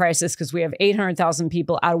humanitarian crisis because we have 800,000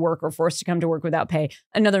 people out of work or forced to come to work without pay.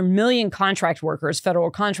 Another 1 million contract workers,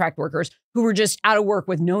 federal contract workers, who were just out of work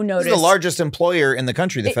with no notice. This is the largest employer in the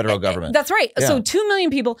country, the federal government. That's right. Yeah. So 2 million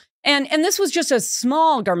people. And this was just a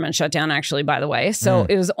small government shutdown, actually, by the way. So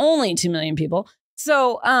it was only 2 million people.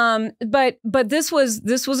 So, but this was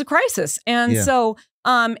a crisis. And so,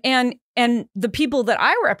 and the people that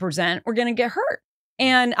I represent were going to get hurt.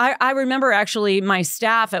 And I remember actually my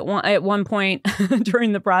staff at one point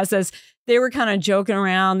during the process, they were kind of joking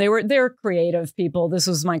around. They're creative people. This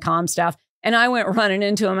was my comm staff. And I went running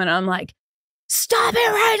into them and I'm like, stop it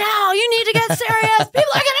right now. You need to get serious.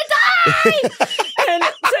 People are going to die.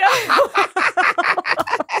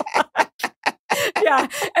 Yeah,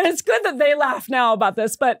 and it's good that they laugh now about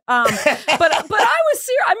this, but I was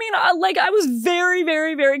serious. I mean, I was very,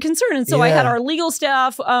 very, very concerned, and so I had our legal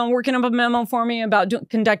staff working up a memo for me about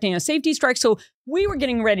conducting a safety strike. So we were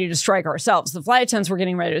getting ready to strike ourselves. The flight attendants were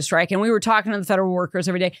getting ready to strike, and we were talking to the federal workers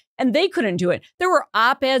every day, and they couldn't do it. There were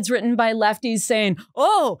op-eds written by lefties saying,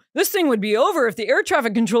 "Oh, this thing would be over if the air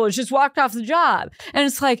traffic controllers just walked off the job," and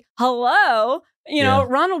it's like, hello.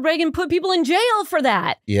 Ronald Reagan put people in jail for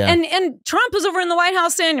that. Yeah. And Trump was over in the White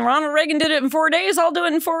House saying Ronald Reagan did it in 4 days. I'll do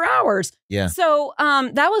it in 4 hours. Yeah. So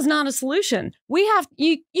that was not a solution.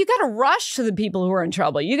 You got to rush to the people who are in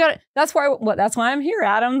trouble. That's why I'm here,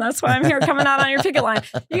 Adam. That's why I'm here coming out on your picket line.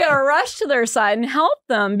 You got to rush to their side and help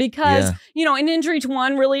them because, an injury to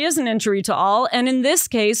one really is an injury to all. And in this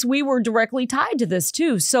case, we were directly tied to this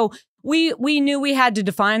too. So we knew we had to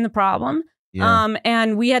define the problem. Yeah.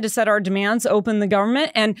 And we had to set our demands, open the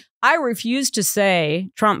government. And I refused to say,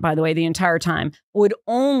 Trump, by the way, the entire time, would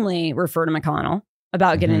only refer to McConnell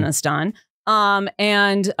about getting this done.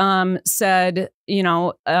 And said,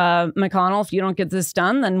 McConnell, if you don't get this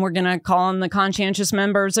done, then we're going to call on the conscientious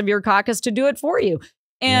members of your caucus to do it for you.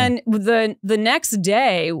 And the next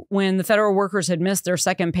day when the federal workers had missed their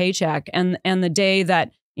second paycheck and the day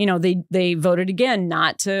that, they voted again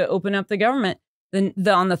not to open up the government, then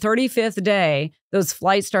on the 35th day, those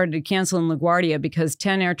flights started to cancel in LaGuardia because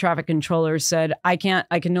 10 air traffic controllers said, I can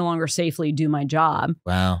no longer safely do my job.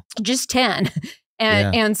 Wow. Just 10.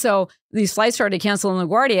 And so these flights started to cancel in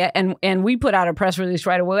LaGuardia and we put out a press release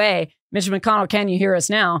right away. Mr. McConnell, can you hear us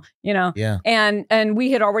now? And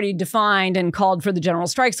we had already defined and called for the general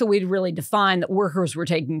strike. So we'd really defined that workers were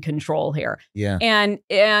taking control here. Yeah. And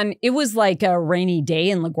it was like a rainy day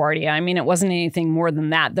in LaGuardia. I mean, it wasn't anything more than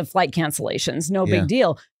that. The flight cancellations, no big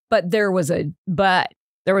deal. But there was a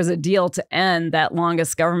deal to end that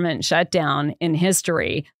longest government shutdown in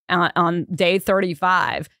history on day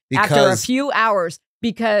 35 after a few hours.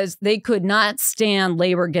 Because they could not stand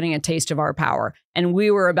labor getting a taste of our power. And we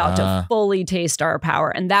were about to fully taste our power.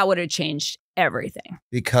 And that would have changed everything.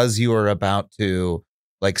 Because you were about to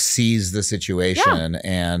seize the situation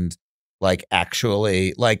and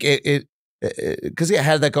actually because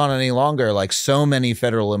had that gone any longer, so many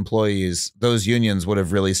federal employees, those unions would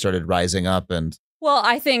have really started rising up and. Well,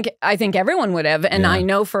 I think everyone would have. And I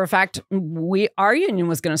know for a fact our union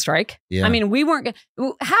was going to strike. Yeah. I mean, we weren't.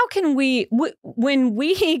 How can when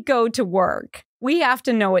we go to work, we have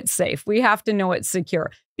to know it's safe. We have to know it's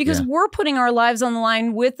secure because we're putting our lives on the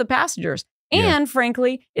line with the passengers. And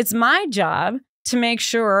frankly, it's my job to make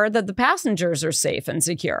sure that the passengers are safe and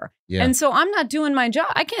secure. Yeah. And so I'm not doing my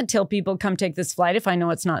job. I can't tell people come take this flight if I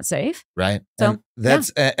know it's not safe. Right. So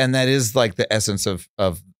and that is the essence of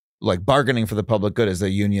bargaining for the public good, is the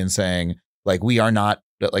union saying we are not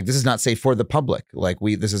this is not safe for the public.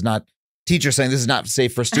 This is not teachers saying this is not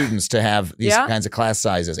safe for students to have these kinds of class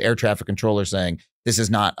sizes. Air traffic controllers saying this is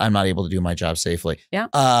not, I'm not able to do my job safely.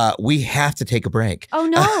 Yeah. We have to take a break. Oh,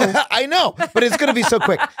 no. I know, but it's going to be so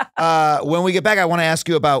quick. When we get back, I want to ask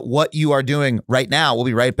you about what you are doing right now. We'll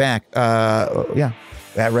be right back. Right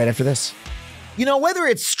after this. You know, whether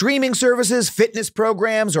it's streaming services, fitness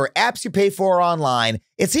programs, or apps you pay for online,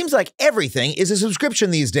 it seems like everything is a subscription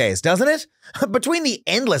these days, doesn't it? Between the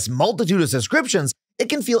endless multitude of subscriptions, it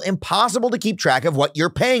can feel impossible to keep track of what you're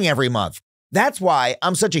paying every month. That's why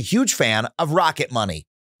I'm such a huge fan of Rocket Money.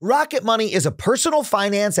 Rocket Money is a personal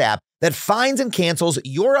finance app that finds and cancels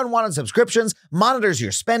your unwanted subscriptions, monitors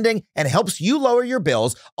your spending, and helps you lower your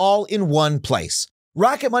bills all in one place.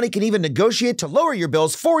 Rocket Money can even negotiate to lower your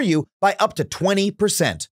bills for you by up to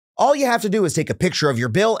 20%. All you have to do is take a picture of your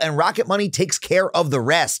bill, and Rocket Money takes care of the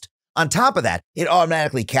rest. On top of that, it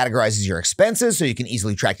automatically categorizes your expenses so you can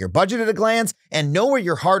easily track your budget at a glance and know where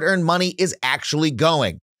your hard-earned money is actually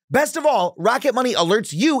going. Best of all, Rocket Money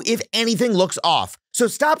alerts you if anything looks off. So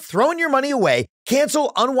stop throwing your money away,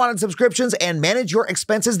 cancel unwanted subscriptions, and manage your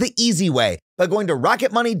expenses the easy way by going to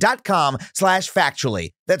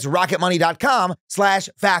rocketmoney.com/factually. That's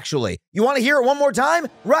rocketmoney.com/factually. You want to hear it one more time?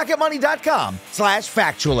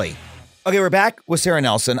 rocketmoney.com/factually. Okay, we're back with Sara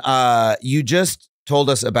Nelson. You just told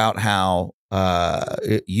us about how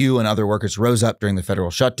you and other workers rose up during the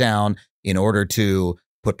federal shutdown in order to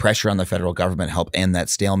put pressure on the federal government, help end that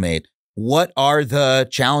stalemate. What are the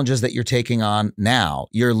challenges that you're taking on now?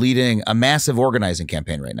 You're leading a massive organizing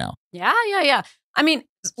campaign right now. Yeah. I mean,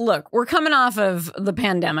 look, we're coming off of the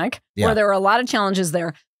pandemic where there were a lot of challenges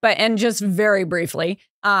there. And just very briefly,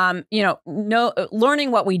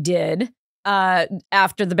 learning what we did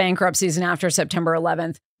after the bankruptcies and after September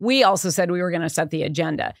 11th, we also said we were going to set the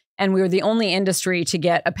agenda. And we were the only industry to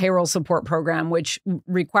get a payroll support program, which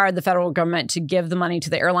required the federal government to give the money to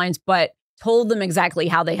the airlines, but told them exactly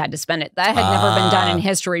how they had to spend it. That had never been done in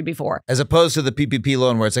history before. As opposed to the PPP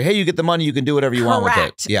loan where it's like, hey, you get the money, you can do whatever you want with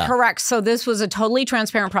it. Yeah. Correct. So this was a totally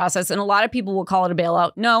transparent process. And a lot of people will call it a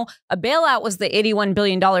bailout. No, a bailout was the $81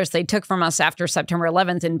 billion they took from us after September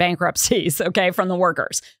 11th in bankruptcies, okay, from the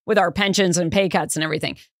workers with our pensions and pay cuts and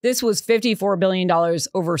everything. This was $54 billion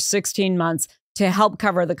over 16 months to help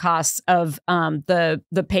cover the costs of the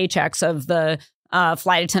paychecks of the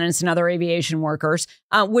flight attendants and other aviation workers,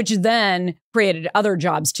 which then created other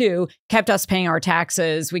jobs too, kept us paying our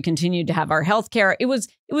taxes. We continued to have our health care. It was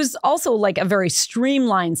also like a very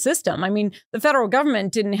streamlined system. I mean, the federal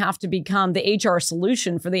government didn't have to become the HR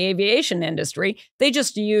solution for the aviation industry. They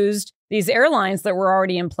just used these airlines that were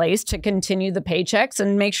already in place to continue the paychecks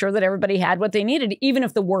and make sure that everybody had what they needed, even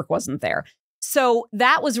if the work wasn't there. So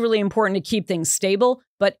that was really important to keep things stable.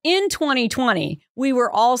 But in 2020, we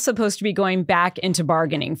were all supposed to be going back into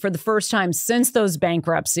bargaining for the first time since those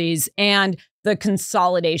bankruptcies and the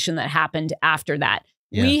consolidation that happened after that.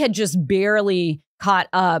 Yeah. We had just barely caught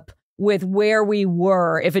up with where we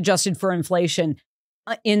were, if adjusted for inflation,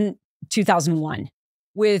 in 2001.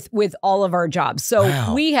 With all of our jobs. So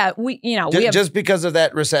wow. we have just because of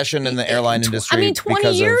that recession in the airline industry. I mean,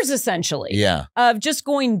 20 years essentially of just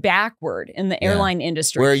going backward in the airline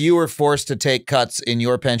industry. Where you were forced to take cuts in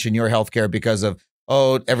your pension, your healthcare because of,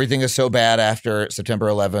 everything is so bad after September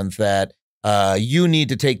 11th that you need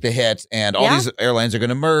to take the hit and all these airlines are going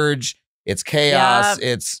to merge. It's chaos.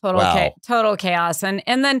 It's total chaos. And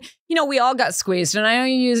then, we all got squeezed. And I know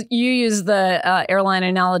you use the airline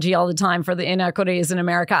analogy all the time for the inequities in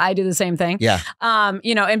America. I do the same thing. Yeah.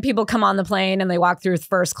 And people come on the plane and they walk through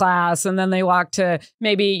first class and then they walk to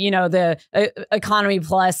maybe, the economy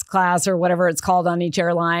plus class or whatever it's called on each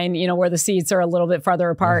airline, where the seats are a little bit farther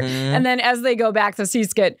apart. Mm-hmm. And then as they go back, the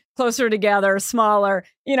seats get closer together, smaller,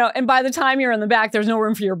 and by the time you're in the back, there's no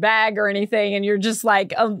room for your bag or anything. And you're just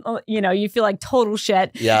like, you feel like total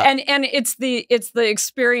shit. Yeah. And it's the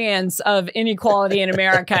experience of inequality in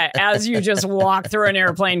America as you just walk through an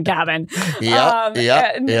airplane cabin. Not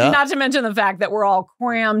to mention the fact that we're all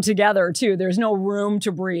crammed together too. There's no room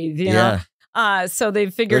to breathe, you know? So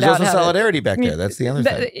they figured There's out also solidarity back there. That's the other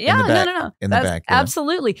thing. No. In the back.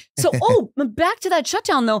 Absolutely. So, back to that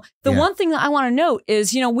shutdown though. The one thing that I want to note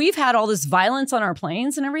is, we've had all this violence on our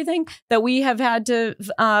planes and everything that we have had to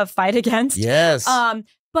fight against. Yes.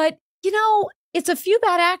 But, it's a few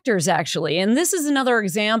bad actors, actually. And this is another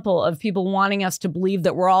example of people wanting us to believe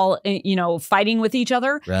that we're all, fighting with each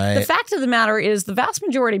other. Right. The fact of the matter is the vast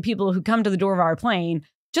majority of people who come to the door of our plane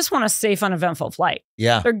just want a safe, uneventful flight.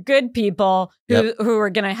 Yeah. They're good people who are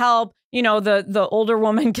going to help. The older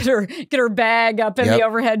woman get her bag up in the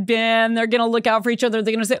overhead bin. They're going to look out for each other.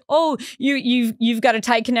 They're going to say, "Oh, you've got a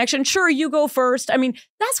tight connection. Sure, you go first." I mean,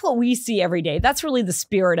 that's what we see every day. That's really the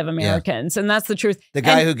spirit of Americans, and that's the truth. The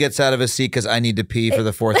guy who gets out of his seat because I need to pee for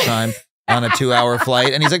the fourth time. on a 2-hour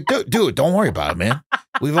flight. And he's like, dude, don't worry about it, man.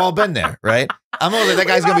 We've all been there, right? I'm like, that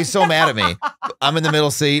guy's going to be so mad at me. I'm in the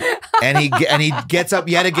middle seat and he gets up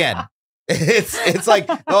yet again. It's like,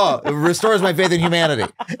 oh, it restores my faith in humanity.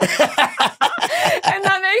 And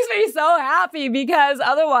that makes me so happy because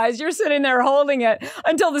otherwise you're sitting there holding it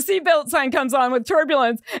until the seatbelt sign comes on with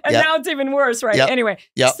turbulence. And now it's even worse, right? Anyway,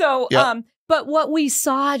 so, but what we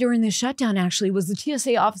saw during the shutdown actually was the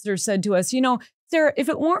TSA officer said to us, you know, Sarah, if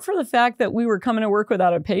it weren't for the fact that we were coming to work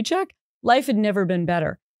without a paycheck, life had never been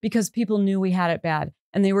better because people knew we had it bad.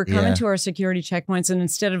 And they were coming to our security checkpoints. And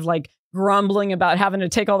instead of like grumbling about having to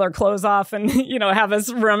take all their clothes off and, you know, have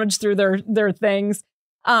us rummage through their things,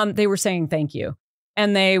 they were saying thank you.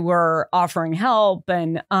 And they were offering help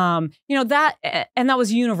and, you know, that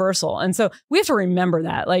was universal. And so we have to remember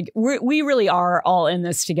that, like, we really are all in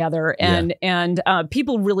this together and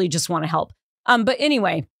people really just want to help. But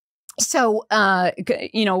anyway, so,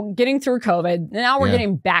 you know, getting through COVID, now we're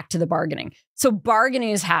getting back to the bargaining. So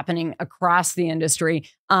bargaining is happening across the industry.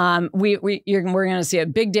 We're going to see a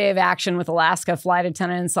big day of action with Alaska flight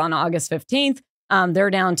attendants on August 15th. They're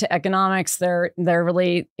down to economics. They're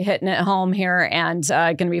really hitting it home here and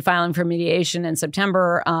going to be filing for mediation in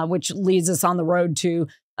September, which leads us on the road to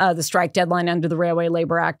the strike deadline under the Railway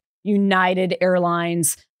Labor Act. United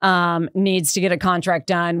Airlines needs to get a contract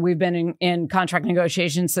done. We've been in contract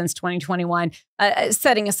negotiations since 2021,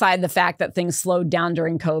 setting aside the fact that things slowed down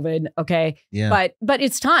during COVID. Okay. Yeah. But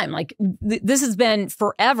it's time. Like this has been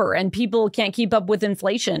forever and people can't keep up with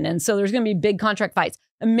inflation. And so there's going to be big contract fights.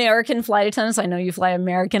 American flight attendants. I know you fly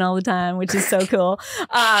American all the time, which is so cool.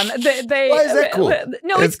 Why is that cool?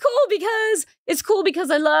 No, it's cool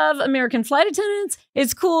because I love American flight attendants.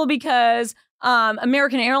 It's cool because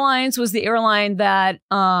American Airlines was the airline that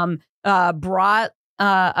brought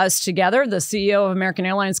us together. The CEO of American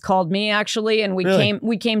Airlines called me actually, and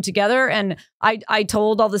we came together. And I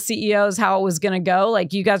told all the CEOs how it was going to go.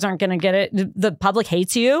 Like, you guys aren't going to get it. The public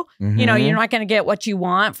hates you. You know, you're not going to get what you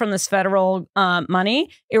want from this federal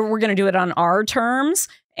money. We're going to do it on our terms.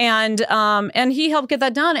 And he helped get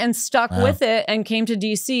that done and stuck with it and came to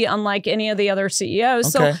DC, unlike any of the other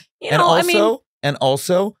CEOs. So you know, and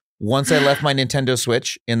also. Once I left my Nintendo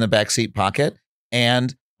Switch in the backseat pocket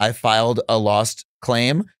and I filed a lost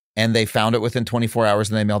claim and they found it within 24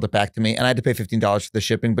 hours and they mailed it back to me and I had to pay $15 for the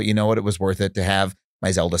shipping, but you know what? It was worth it to have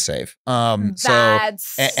my Zelda save. And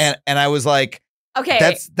I was like,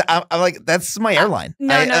 okay, I'm like, that's my airline.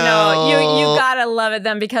 No. You gotta love it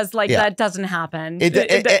then because that doesn't happen.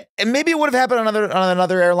 And maybe it would have happened on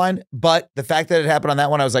another airline, but the fact that it happened on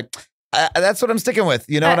that one, I was like, that's what I'm sticking with.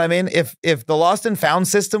 You know what I mean? If the lost and found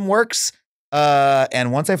system works,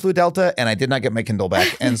 and once I flew Delta and I did not get my Kindle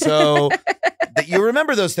back. And so you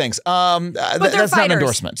remember those things. That's not an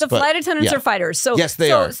endorsement. The flight attendants are fighters. So yes,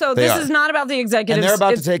 they are. So this is not about the executives. And they're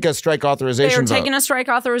about to take a strike authorization vote. They're taking a strike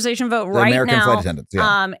authorization vote right now. The American flight attendants,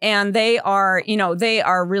 and they are,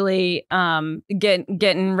 really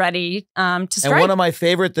getting ready to strike. And one of my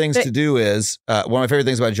favorite things to do is, one of my favorite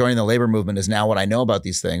things about joining the labor movement is now what I know about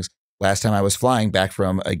these things. Last time I was flying back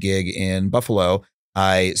from a gig in Buffalo,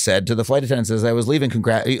 I said to the flight attendants as I was leaving,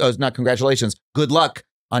 not congratulations, good luck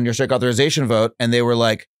on your strike authorization vote. And they were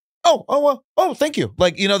like, oh, thank you.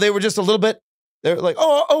 Like, you know, they were just a little bit, they were like,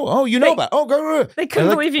 you know about it. Oh, go. They couldn't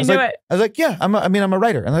believe you knew it. I was like, yeah, I'm a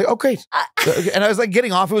writer. And I'm like, oh, great. And I was like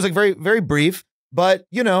getting off. It was like very, very brief. But,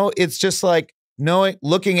 you know, it's just like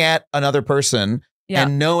looking at another person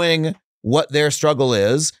and knowing what their struggle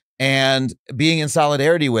is. And being in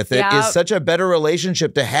solidarity with it is such a better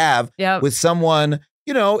relationship to have with someone.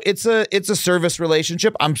 You know, it's a service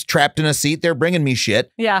relationship. I'm trapped in a seat. They're bringing me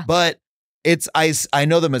shit. Yeah. But I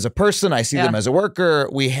know them as a person. I see them as a worker.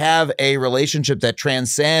 We have a relationship that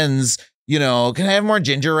transcends, you know, can I have more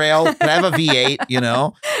ginger ale? Can I have a V8? You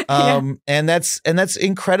know? And that's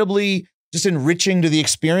incredibly just enriching to the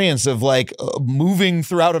experience of like moving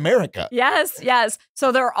throughout America. Yes.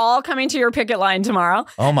 So they're all coming to your picket line tomorrow.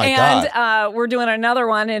 Oh my God. And we're doing another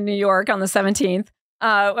one in New York on the 17th.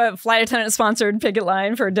 A flight attendant sponsored picket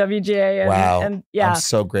line for WGA. Wow. And I'm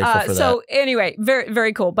so grateful for that. So anyway, very,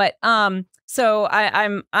 very cool. But so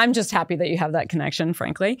I'm just happy that you have that connection,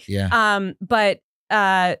 frankly. Yeah.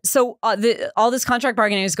 So all this contract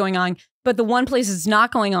bargaining is going on, but the one place it's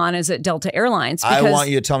not going on is at Delta Airlines. I want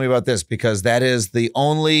you to tell me about this because that is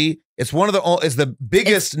it's the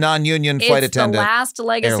biggest non-union flight attendant. It's the last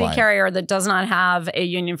legacy airline. Carrier that does not have a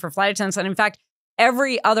union for flight attendants. And in fact,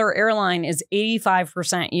 every other airline is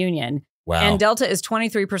 85% union. Wow. And Delta is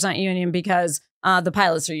 23% union because the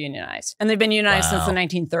pilots are unionized. And they've been unionized since the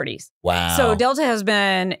 1930s. Wow. So Delta has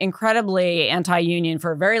been incredibly anti-union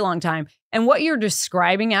for a very long time. And what you're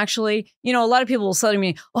describing, actually, you know, a lot of people will say to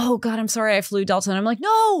me, oh, God, I'm sorry I flew Delta. And I'm like,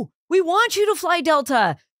 no, we want you to fly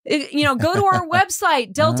Delta. You know, go to our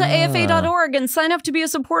website, deltaafa.org, and sign up to be a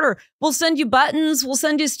supporter. We'll send you buttons. We'll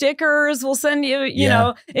send you stickers. We'll send you, you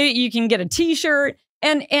know, you can get a T-shirt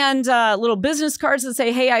and little business cards that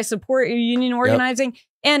say, hey, I support your union organizing.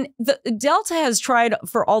 And the Delta has tried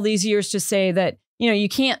for all these years to say that, you know, you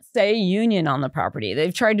can't say union on the property.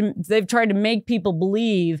 They've tried to make people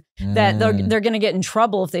believe that they're going to get in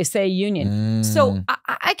trouble if they say union. So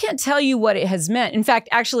I can't tell you what it has meant. In fact,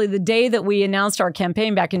 actually, the day that we announced our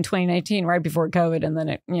campaign back in 2019, right before COVID, and then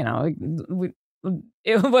it, you know,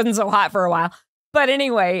 it wasn't so hot for a while. But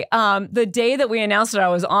anyway, the day that we announced it, I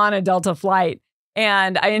was on a Delta flight.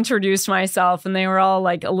 And I introduced myself and they were all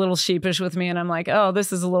like a little sheepish with me. And I'm like, oh,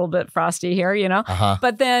 this is a little bit frosty here, you know?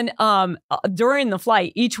 But then during the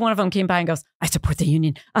flight, each one of them came by and goes, I support the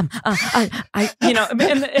union. I you know,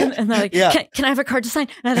 and they're like, can I have a card to sign?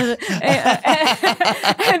 and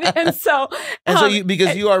so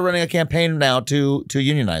because you are running a campaign now to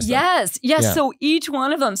unionize them. Yes. Yeah. So each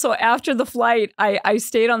one of them. So after the flight, I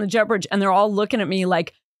stayed on the jet bridge and they're all looking at me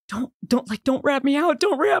like, don't rat me out.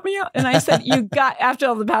 Don't rat me out. And I said, after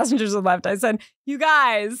all the passengers had left, I said, you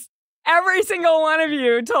guys, every single one of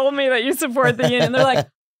you told me that you support the union. And they're like,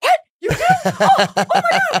 what? You do? Oh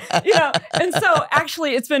my God. You know, and so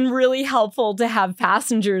actually it's been really helpful to have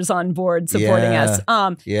passengers on board supporting us.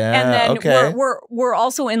 And then we're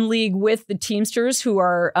also in league with the Teamsters who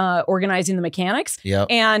are organizing the mechanics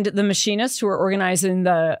and the machinists who are organizing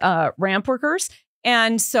the ramp workers.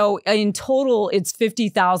 And so in total, it's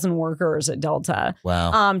 50,000 workers at Delta.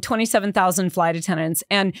 Wow. 27,000 flight attendants.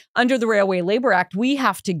 And under the Railway Labor Act, we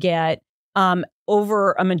have to get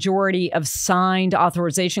over a majority of signed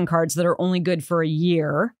authorization cards that are only good for a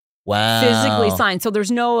year. Wow. Physically signed. So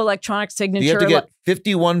there's no electronic signature. You have to get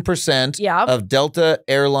 51% of Delta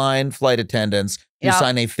airline flight attendants who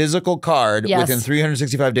sign a physical card within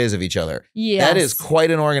 365 days of each other. That is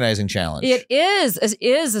quite an organizing challenge. It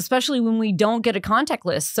is, especially when we don't get a contact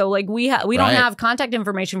list. So like we don't have contact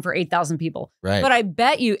information for 8,000 people. Right. But I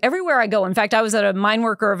bet you everywhere I go, in fact, I was at a mine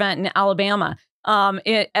worker event in Alabama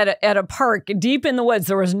at a park deep in the woods.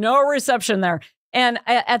 There was no reception there. And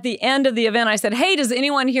at the end of the event, I said, hey, does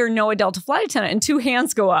anyone here know a Delta flight attendant? And 2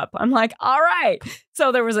 hands go up. I'm like, all right.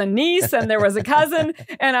 So there was a niece and there was a cousin.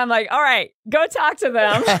 And I'm like, all right, go talk to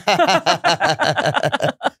them.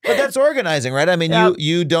 But that's organizing, right? I mean,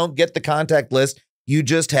 you don't get the contact list. You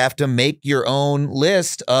just have to make your own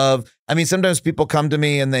list of, I mean, sometimes people come to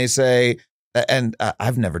me and they say, and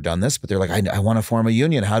I've never done this, but they're like, I want to form a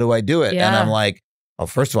union. How do I do it? And I'm like, well,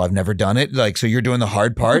 first of all, I've never done it. Like, so you're doing the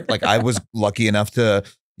hard part. Like I was lucky enough to,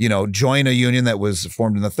 you know, join a union that was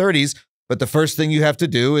formed in the 30s. But the first thing you have to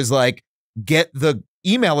do is like get the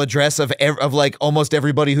email address of like almost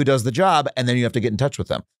everybody who does the job. And then you have to get in touch with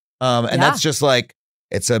them. And that's just like,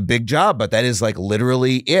 it's a big job, but that is like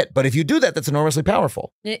literally it. But if you do that, that's enormously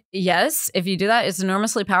powerful. Yes. If you do that, it's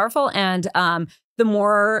enormously powerful. And the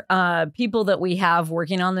more people that we have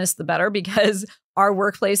working on this, the better, because our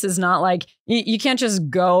workplace is not like, you can't just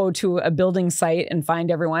go to a building site and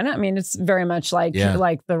find everyone. I mean, it's very much like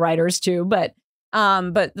the writers too, but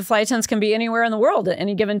the flight attendants can be anywhere in the world at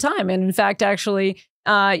any given time. And in fact, actually,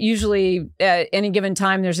 usually at any given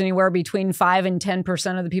time, there's anywhere between 5 and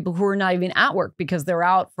 10% of the people who are not even at work because they're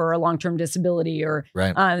out for a long-term disability or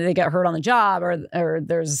they got hurt on the job or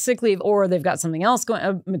there's a sick leave or they've got something else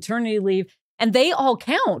going, maternity leave, and they all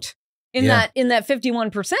count in that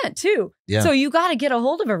 51% too. So you got to get a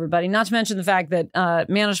hold of everybody, not to mention the fact that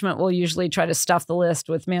management will usually try to stuff the list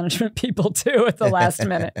with management people too at the last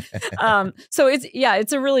minute. So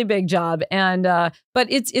it's a really big job, and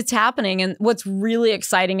but it's happening. And what's really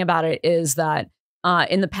exciting about it is that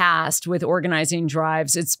in the past with organizing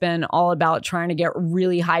drives, it's been all about trying to get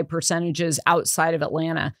really high percentages outside of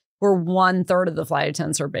Atlanta, where 1/3 of the flight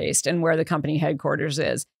attendants are based and where the company headquarters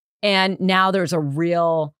is. And now there's a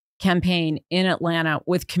real campaign in Atlanta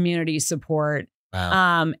with community support,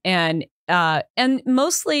 and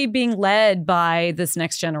mostly being led by this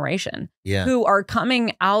next generation who are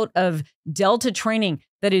coming out of Delta training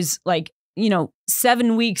that is like,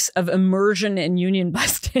 7 weeks of immersion in union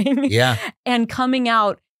busting and coming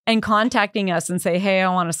out and contacting us and say, hey,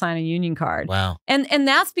 I want to sign a union card. Wow. And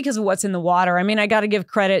that's because of what's in the water. I mean, I got to give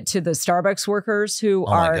credit to the Starbucks workers who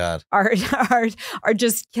are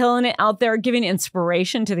just killing it out there, giving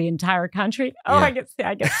inspiration to the entire country. Oh, I get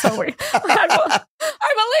so weird. I'm a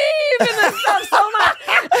believe in this stuff so much.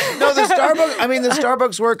 No, the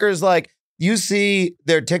Starbucks workers, like, you see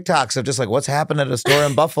their TikToks of just like what's happened at a store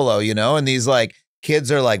in Buffalo, you know, and these like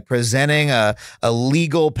kids are like presenting a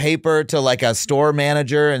legal paper to like a store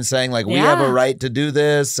manager and saying like, we have a right to do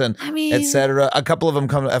this and et cetera. A couple of them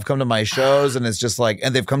have come to my shows, and it's just like,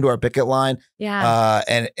 and they've come to our picket line. Yeah.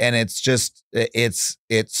 And it's just, it's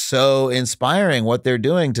so inspiring what they're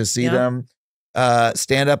doing to see them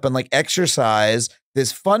stand up and like exercise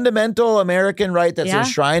this fundamental American right that's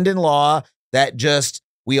enshrined in law that just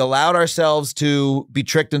we allowed ourselves to be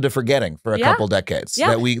tricked into forgetting for a couple decades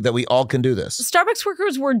that we all can do this. Starbucks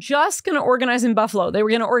workers were just going to organize in Buffalo. They were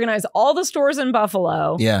going to organize all the stores in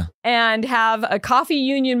Buffalo and have a coffee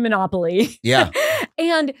union monopoly. Yeah.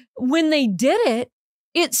 And when they did it,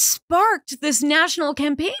 it sparked this national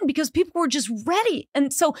campaign because people were just ready.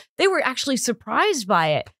 And so they were actually surprised by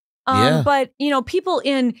it. But, you know, people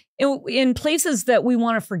in places that we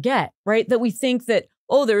want to forget, right, that we think that,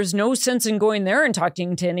 oh, there's no sense in going there and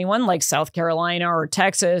talking to anyone, like South Carolina or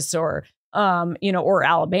Texas or, you know, or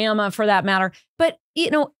Alabama for that matter. But,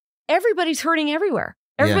 you know, everybody's hurting everywhere.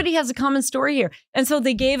 Everybody has a common story here. And so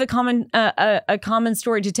they gave a common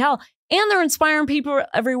story to tell. And they're inspiring people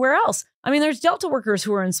everywhere else. I mean, there's Delta workers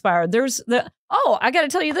who are inspired. There's I got to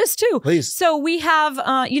tell you this too. Please. So we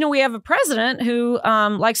have, you know, we have a president who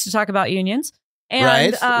likes to talk about unions.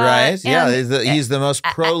 And, right. Yeah, he's the most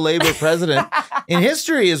pro-labor president in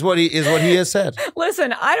history, is what he has said.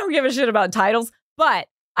 Listen, I don't give a shit about titles, but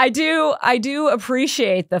I do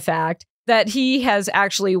appreciate the fact that he has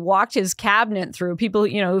actually walked his cabinet through people,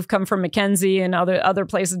 you know, who've come from McKinsey and other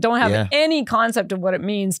places, don't have any concept of what it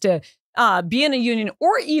means to be in a union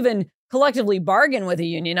or even collectively bargain with a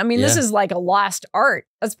union. I mean, this is like a lost art.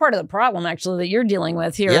 That's part of the problem, actually, that you're dealing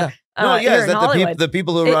with here. Yeah. Is that the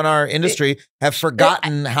people who run our industry have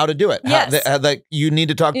forgotten how to do it. Yes. Like you need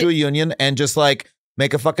to talk to a union and just like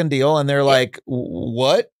make a fucking deal, and they're like,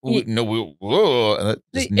 "What? No, we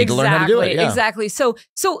just need to learn how to do it." Yeah. Exactly. So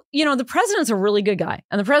you know, the president's a really good guy,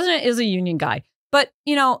 and the president is a union guy. But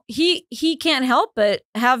you know, he can't help but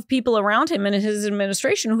have people around him in his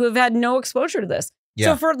administration who have had no exposure to this.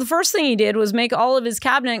 Yeah. So for the first thing he did was make all of his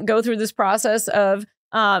cabinet go through this process of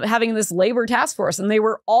having this labor task force, and they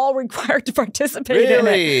were all required to participate in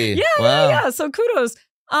it. Yeah. So kudos.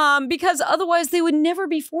 Because otherwise they would never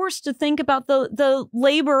be forced to think about the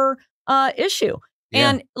labor issue. Yeah.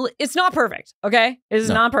 And it's not perfect. Okay. It is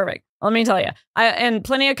not perfect. Let me tell you, and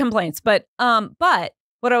plenty of complaints, but what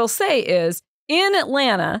I will say is in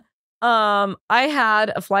Atlanta, I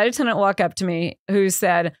had a flight attendant walk up to me who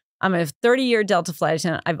said, I'm a 30-year Delta flight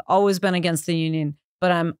attendant. I've always been against the union,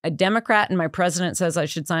 but I'm a Democrat and my president says I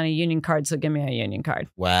should sign a union card. So give me a union card.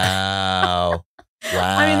 Wow.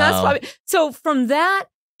 Wow. I mean, that's why. So from that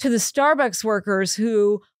to the Starbucks workers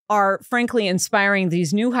who are frankly inspiring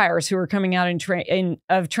these new hires who are coming out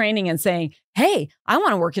of training and saying, hey, I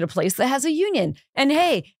want to work at a place that has a union. And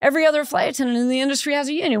hey, every other flight attendant in the industry has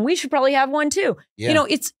a union. We should probably have one too. Yeah. You know,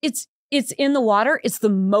 it's in the water. It's the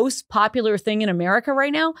most popular thing in America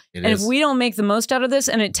right now. And if we don't make the most out of this,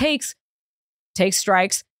 and it takes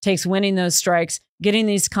strikes, takes winning those strikes, getting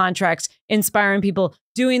these contracts, inspiring people,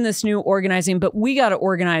 doing this new organizing. But we got to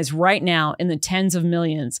organize right now in the tens of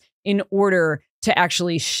millions in order to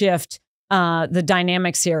actually shift the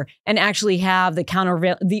dynamics here and actually have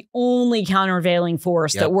the only countervailing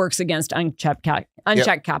force that works against unchecked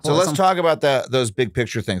capitalism. So let's talk about those big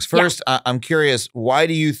picture things. First, I'm curious, why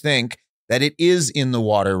do you think that it is in the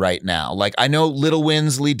water right now? Like, I know little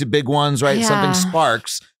wins lead to big ones, right? Yeah. Something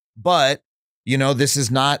sparks, but you know, this is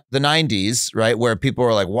not the 90s, right? Where people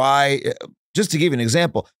are like, why? Just to give you an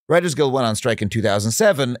example, Writers Guild went on strike in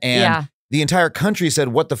 2007 and the entire country said,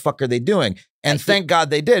 what the fuck are they doing? And thank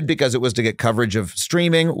God they did, because it was to get coverage of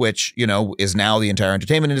streaming, which, you know, is now the entire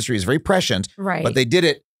entertainment industry is very prescient. Right. But they did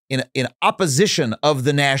it in opposition of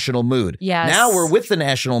the national mood. Yes. Now we're with the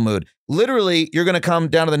national mood. Literally, you're going to come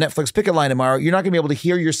down to the Netflix picket line tomorrow. You're not going to be able to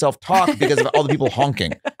hear yourself talk because of all the people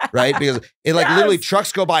honking, right? Because it literally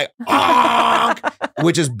trucks go by, honk,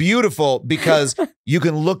 which is beautiful because you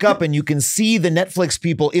can look up and you can see the Netflix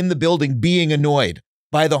people in the building being annoyed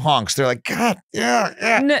by the honks. They're like, God,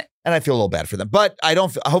 and I feel a little bad for them, but I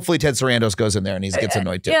don't. Hopefully, Ted Sarandos goes in there and he gets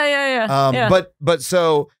annoyed too. But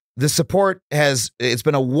so the support it's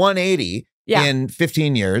been a 180 in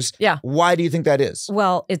 15 years. Yeah. Why do you think that is?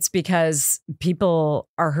 Well, it's because people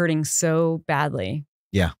are hurting so badly.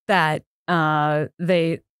 Yeah. That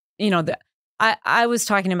they, you know, I was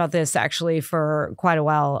talking about this actually for quite a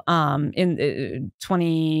while in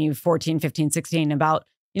 2014, 15, 16 about,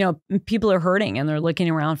 you know, people are hurting and they're looking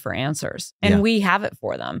around for answers and we have it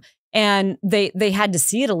for them. And they had to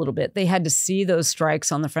see it a little bit. They had to see those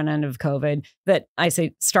strikes on the front end of COVID that I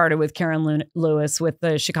say started with Karen Lewis with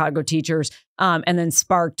the Chicago teachers, and then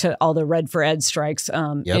sparked to all the Red for Ed strikes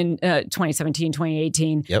in 2017,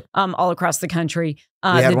 2018, all across the country. The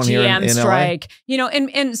GM strike, you know,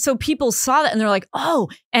 and so people saw that and they're like, oh,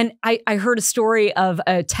 and I heard a story of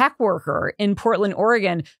a tech worker in Portland,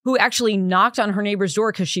 Oregon, who actually knocked on her neighbor's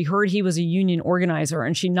door because she heard he was a union organizer,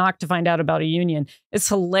 and she knocked to find out about a union. It's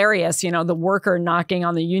hilarious, you know, the worker knocking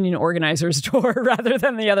on the union organizer's door rather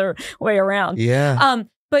than the other way around. Yeah.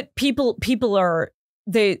 But people are,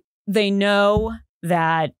 they know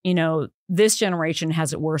that, you know, this generation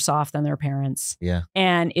has it worse off than their parents. Yeah.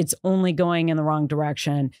 And it's only going in the wrong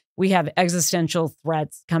direction. We have existential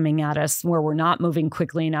threats coming at us where we're not moving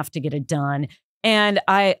quickly enough to get it done. And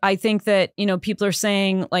I think that, you know, people are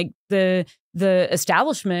saying like the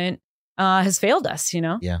establishment has failed us, you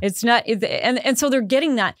know? Yeah. It's not, and so they're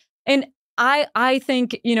getting that. And I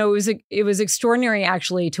think, you know, it was extraordinary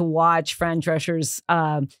actually to watch Fran Drescher's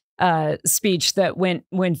speech that went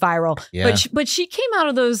viral. Yeah. But she came out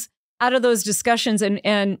of those discussions,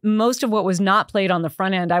 and most of what was not played on the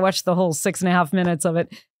front end. I watched the whole 6.5 minutes of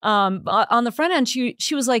it. On the front end,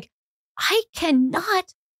 she was like, I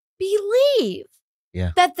cannot believe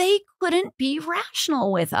that they couldn't be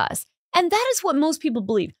rational with us. And that is what most people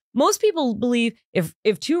believe. Most people believe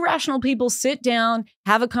if two rational people sit down,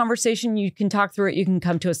 have a conversation, you can talk through it, you can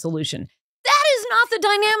come to a solution. That is not the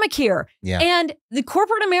dynamic here. Yeah. And the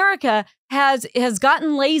corporate America has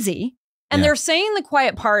gotten lazy. And they're saying the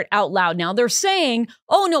quiet part out loud now. They're saying,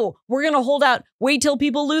 oh, no, we're going to hold out, wait till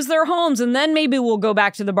people lose their homes, and then maybe we'll go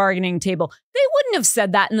back to the bargaining table. They wouldn't have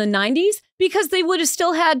said that in the 90s because they would have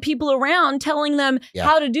still had people around telling them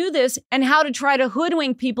how to do this and how to try to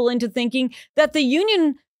hoodwink people into thinking that the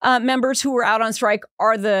union members who were out on strike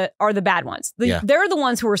are the bad ones. They're the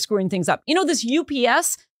ones who are screwing things up. You know, this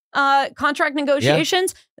UPS contract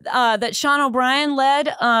negotiations that Sean O'Brien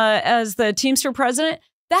led as the Teamster president,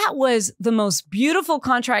 that was the most beautiful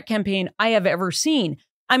contract campaign I have ever seen.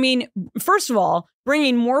 I mean, first of all,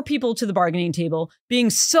 bringing more people to the bargaining table, being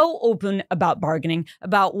so open about bargaining,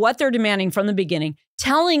 about what they're demanding from the beginning,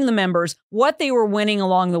 telling the members what they were winning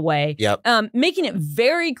along the way, making it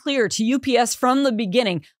very clear to UPS from the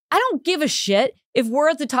beginning. I don't give a shit if we're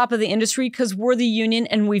at the top of the industry because we're the union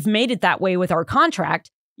and we've made it that way with our contract.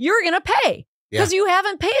 You're going to pay because you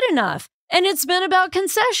haven't paid enough. And it's been about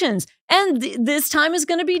concessions. And this time is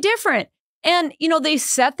going to be different. And, you know, they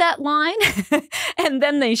set that line and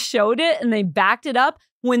then they showed it and they backed it up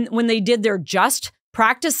when they did their just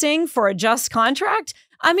practicing for a just contract.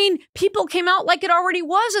 I mean, people came out like it already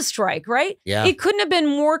was a strike, right? Yeah. It couldn't have been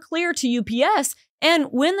more clear to UPS. And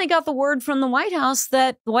when they got the word from the White House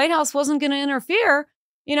that the White House wasn't going to interfere,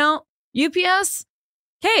 you know, UPS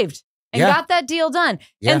caved and got that deal done.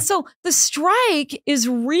 Yeah. And so the strike is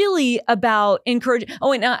really about encouraging.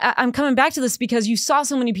 Oh, and I'm coming back to this because you saw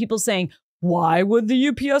so many people saying, why would the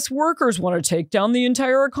UPS workers want to take down the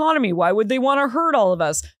entire economy? Why would they want to hurt all of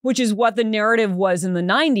us? Which is what the narrative was in the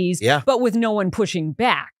 90s, but with no one pushing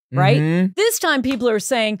back, right? Mm-hmm. This time people are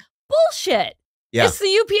saying, bullshit. Yeah. It's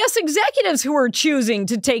the UPS executives who are choosing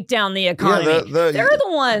to take down the economy. They're the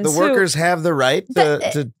ones. The workers have the right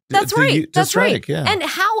to strike. Yeah. And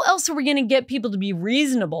how else are we going to get people to be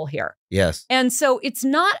reasonable here? Yes. And so it's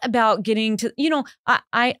not about getting to, you know,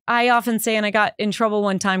 I often say, and I got in trouble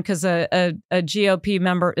one time because a GOP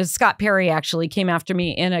member, Scott Perry, actually came after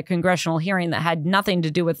me in a congressional hearing that had nothing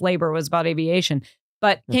to do with labor, it was about aviation.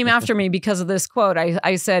 But came after me because of this quote.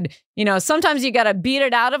 I said, you know, sometimes you got to beat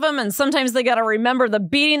it out of them, and sometimes they got to remember the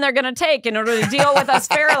beating they're going to take in order to deal with us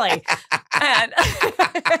fairly. And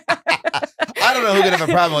I don't know who could have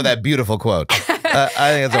a problem with that beautiful quote. I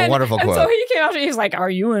think it's a wonderful quote. So he came after me. He's like, "Are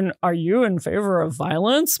you in favor of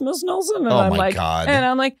violence, Ms. Nelson?" And I'm like, God. And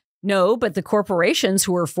I'm like, no, but the corporations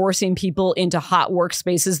who are forcing people into hot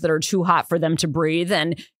workspaces that are too hot for them to breathe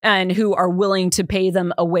and who are willing to pay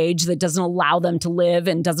them a wage that doesn't allow them to live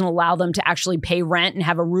and doesn't allow them to actually pay rent and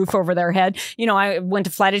have a roof over their head. You know, I went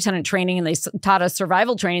to flight attendant training and they taught us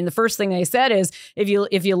survival training. The first thing they said is if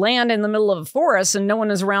you land in the middle of a forest and no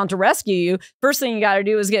one is around to rescue you, first thing you got to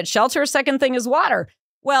do is get shelter. Second thing is water.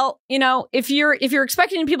 Well, you know, if you're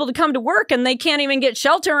expecting people to come to work and they can't even get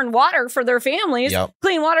shelter and water for their families,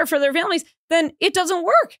 clean water for their families, then it doesn't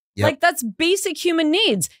work. Like that's basic human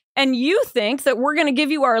needs. And you think that we're going to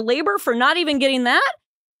give you our labor for not even getting that?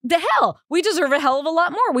 The hell, we deserve a hell of a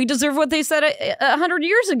lot more. We deserve what they said 100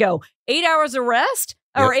 years ago. 8 hours of rest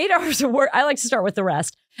or 8 hours of work. I like to start with the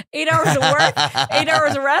rest. 8 hours of work, 8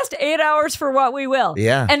 hours of rest, 8 hours for what we will.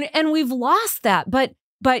 Yeah. And we've lost that. But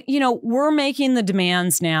But, we're making the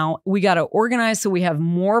demands now. We got to organize so we have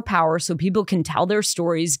more power so people can tell their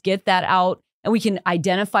stories, get that out, and we can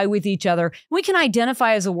identify with each other. We can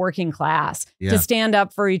identify as a working class to stand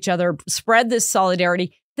up for each other, spread this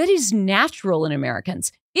solidarity that is natural in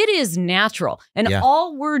Americans. It is natural. And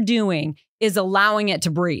all we're doing is allowing it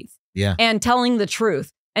to breathe and telling the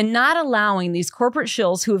truth and not allowing these corporate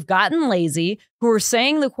shills who have gotten lazy, who are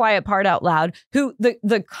saying the quiet part out loud, who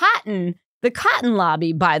the cotton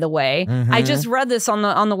lobby, by the way, I just read this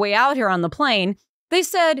on the way out here on the plane. They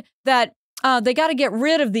said that they got to get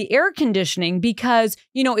rid of the air conditioning because,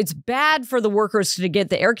 it's bad for the workers to get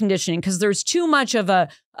the air conditioning because there's too much of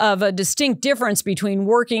a distinct difference between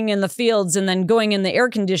working in the fields and then going in the air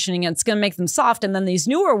conditioning. It's going to make them soft. And then these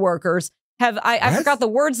newer workers have, I forgot the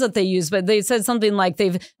words that they used, but they said something like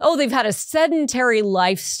they've had a sedentary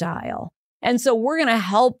lifestyle. And so we're going to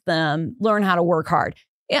help them learn how to work hard.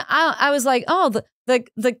 I was like, oh,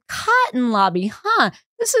 the cotton lobby,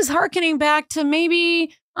 this is hearkening back to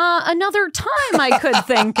maybe another time I could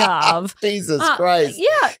think of. Jesus Christ.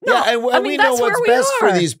 And we know what's best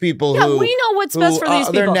for these people we know what's best for these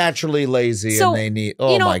people. They're naturally lazy and they need,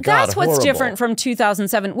 my God, that's what's horrible. different from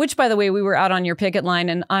 2007, which, by the way, we were out on your picket line,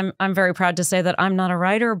 and I'm very proud to say that I'm not a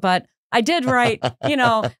writer, but I did write,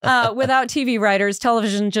 without TV writers,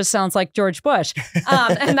 television just sounds like George Bush.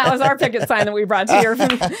 And that was our picket sign that we brought to your.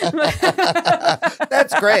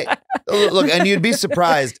 That's great. Look, and you'd be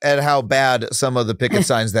surprised at how bad some of the picket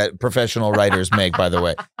signs that professional writers make, by the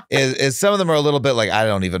way, is some of them are a little bit like, I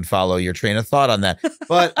don't even follow your train of thought on that.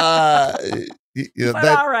 But, all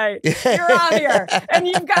right, you're out here and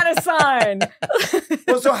you've got a sign.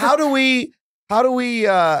 Well, so how do we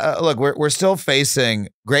look, we're still facing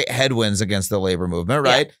great headwinds against the labor movement,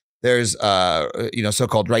 right? Yeah. There's,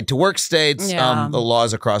 so-called right to work states, the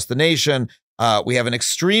laws across the nation. We have an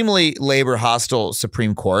extremely labor hostile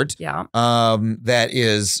Supreme Court that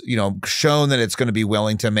is, shown that it's going to be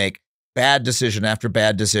willing to make bad decision after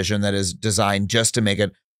bad decision that is designed just to make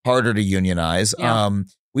it harder to unionize. Yeah.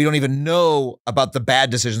 We don't even know about the bad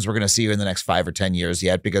decisions we're going to see in the next 5 or 10 years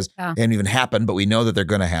yet because they haven't even happened, but we know that they're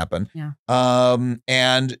going to happen. Yeah.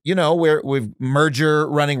 And, we've merger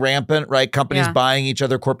running rampant, right? Companies buying each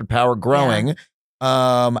other, corporate power growing.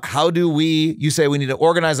 Yeah. How do you say we need to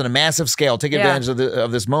organize on a massive scale, take advantage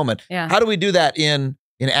of this moment. Yeah. How do we do that in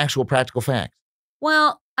actual practical facts?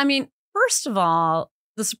 Well, I mean, first of all,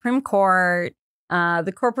 the Supreme Court,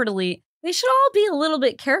 the corporate elite, they should all be a little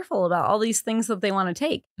bit careful about all these things that they want to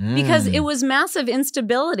take because it was massive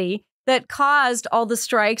instability that caused all the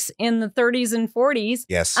strikes in the 30s and 40s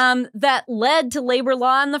that led to labor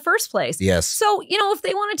law in the first place. Yes. So, if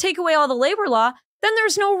they want to take away all the labor law, then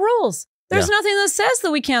there's no rules. There's nothing that says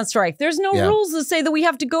that we can't strike. There's no rules that say that we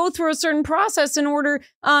have to go through a certain process in order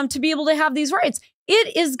to be able to have these rights.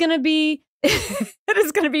 It is going to be it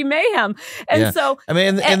is going to be mayhem. And so, I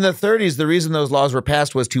mean, in the 30s, the reason those laws were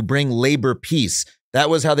passed was to bring labor peace. That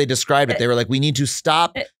was how they described it. They were like, we need to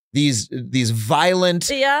stop these violent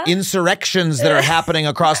insurrections that are happening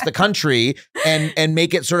across the country and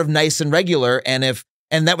make it sort of nice and regular. And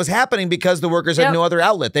that was happening because the workers had no other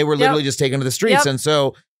outlet. They were literally just taken to the streets. And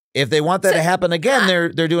so if they want that to happen again,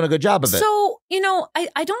 they're doing a good job of it. So,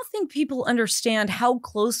 I don't think people understand how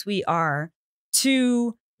close we are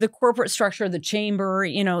to the corporate structure, the chamber,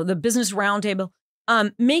 the business roundtable,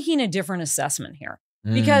 making a different assessment here.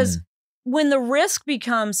 Because when the risk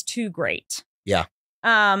becomes too great,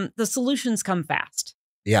 the solutions come fast.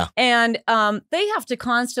 Yeah. And they have to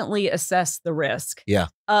constantly assess the risk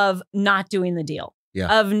of not doing the deal,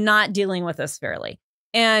 of not dealing with us fairly.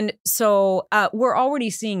 And so we're already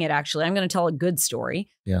seeing it, actually. I'm going to tell a good story.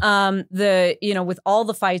 Yeah. With all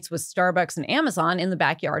the fights with Starbucks and Amazon, in the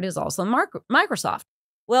backyard is also Microsoft.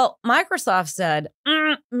 Well, Microsoft said,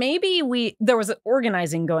 there was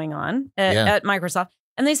organizing going on at Microsoft.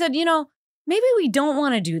 And they said, maybe we don't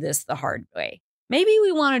want to do this the hard way. Maybe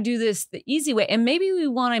we want to do this the easy way. And maybe we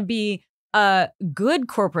want to be a good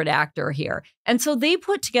corporate actor here. And so they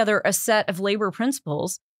put together a set of labor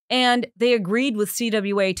principles and they agreed with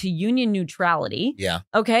CWA to union neutrality. Yeah.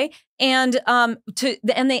 Okay. And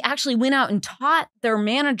they actually went out and taught their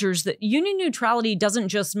managers that union neutrality doesn't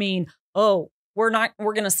just mean, we're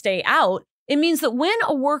going to stay out. It means that when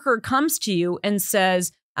a worker comes to you and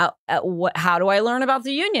says, how do I learn about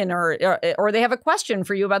the union? Or they have a question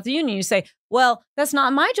for you about the union. You say, well, that's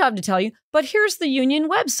not my job to tell you, but here's the union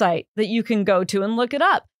website that you can go to and look it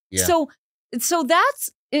up. Yeah. So that's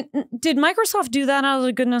it. Did Microsoft do that out of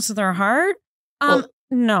the goodness of their heart?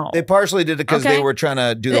 No. They partially did it because they were trying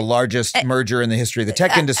to do the largest merger in the history of the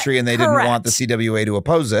tech industry, and they didn't want the CWA to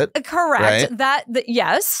oppose it. Correct. Right?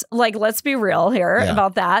 Yes. Like, let's be real here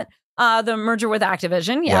about that. The merger with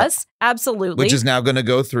Activision. Yes, absolutely. Which is now going to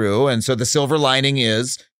go through. And so the silver lining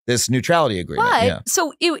is this neutrality agreement. But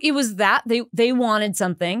so it was that they wanted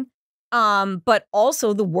something. But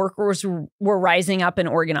also the workers were rising up and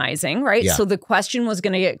organizing, right? Yeah. So the question was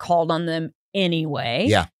going to get called on them anyway.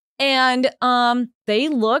 Yeah. And they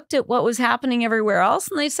looked at what was happening everywhere else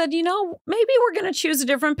and they said, maybe we're going to choose a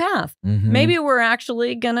different path. Mm-hmm. Maybe we're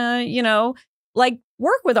actually going to,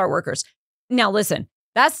 work with our workers. Now, listen,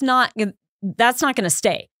 that's not going to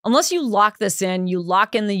stay. Unless you lock this in, you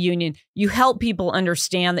lock in the union, you help people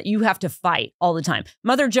understand that you have to fight all the time.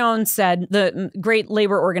 Mother Jones said, the great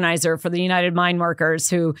labor organizer for the United Mine Workers,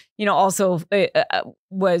 who, also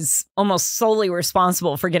was almost solely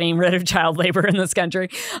responsible for getting rid of child labor in this country.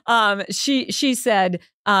 She said,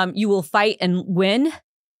 you will fight and win,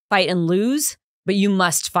 fight and lose, but you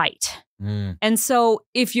must fight. And so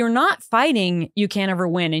if you're not fighting, you can't ever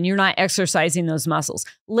win and you're not exercising those muscles.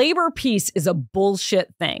 Labor peace is a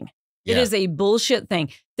bullshit thing. Yeah. It is a bullshit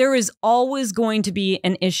thing. There is always going to be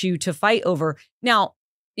an issue to fight over. Now,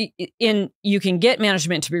 you can get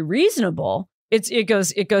management to be reasonable. It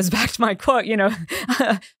goes back to my quote,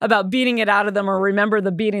 about beating it out of them or remember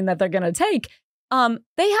the beating that they're going to take.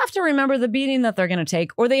 They have to remember the beating that they're going to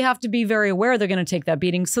take, or they have to be very aware they're going to take that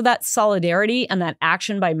beating. So that solidarity and that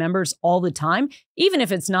action by members all the time, even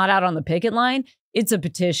if it's not out on the picket line, it's a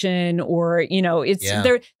petition or,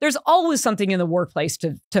 there's always something in the workplace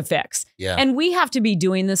to fix. Yeah. And we have to be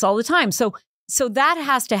doing this all the time. So that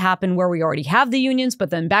has to happen where we already have the unions. But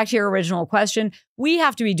then back to your original question, we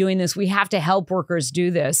have to be doing this. We have to help workers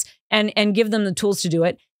do this and give them the tools to do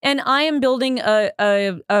it. And I am building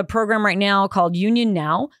a program right now called Union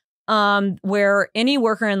Now, where any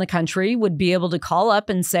worker in the country would be able to call up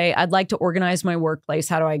and say, I'd like to organize my workplace.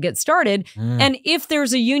 How do I get started? And if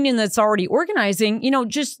there's a union that's already organizing,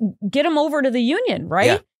 just get them over to the union, right?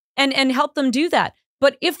 Yeah. And help them do that.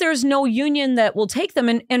 But if there's no union that will take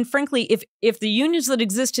them, and frankly, if the unions that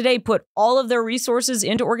exist today put all of their resources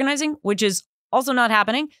into organizing, which is also not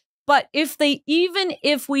happening, but even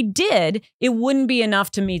if we did, it wouldn't be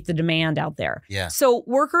enough to meet the demand out there. Yeah. So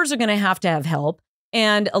workers are going to have help.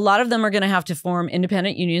 And a lot of them are going to have to form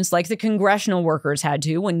independent unions like the congressional workers had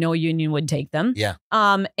to when no union would take them. Yeah.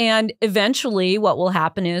 And eventually what will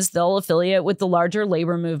happen is they'll affiliate with the larger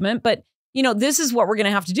labor movement. But this is what we're going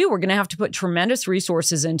to have to do. We're going to have to put tremendous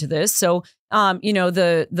resources into this. So,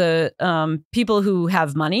 the people who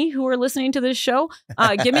have money who are listening to this show,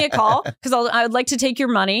 give me a call because I'd like to take your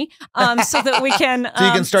money so that we can so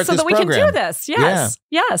you can start this program. We can do this. Yes,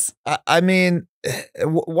 yeah. Yes. I mean,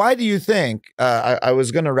 why do you think? I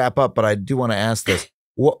was going to wrap up, but I do want to ask this.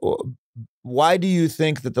 Why do you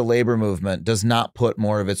think that the labor movement does not put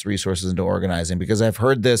more of its resources into organizing? Because I've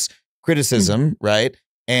heard this criticism, right?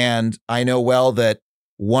 And I know well that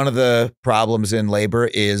one of the problems in labor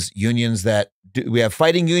is unions that we have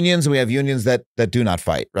fighting unions and we have unions that do not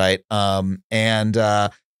fight, right? Why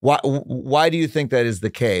do you think that is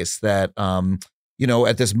the case? That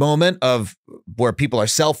at this moment of where people are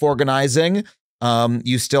self-organizing,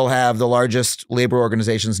 you still have the largest labor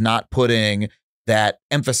organizations not putting that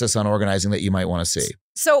emphasis on organizing that you might want to see.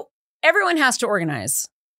 So everyone has to organize,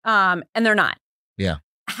 and they're not. Yeah.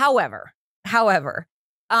 However.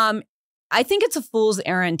 I think it's a fool's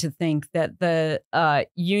errand to think that the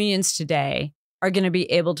unions today are going to be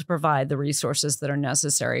able to provide the resources that are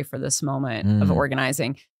necessary for this moment of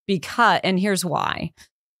organizing. And here's why.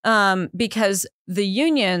 Because the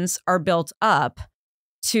unions are built up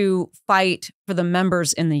to fight for the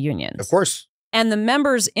members in the unions. Of course. And the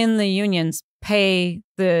members in the unions pay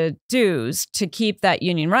the dues to keep that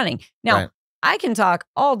union running. Now, right. I can talk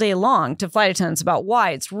all day long to flight attendants about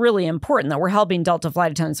why it's really important that we're helping Delta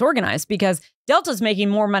flight attendants organize, because Delta's making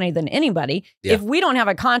more money than anybody. Yeah. If we don't have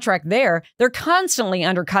a contract there, they're constantly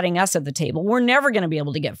undercutting us at the table. We're never going to be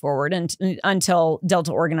able to get forward until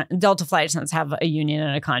Delta flight attendants have a union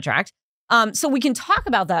and a contract. So we can talk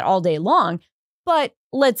about that all day long. But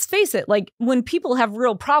let's face it, like when people have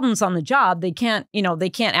real problems on the job, they can't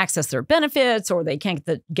access their benefits, or they can't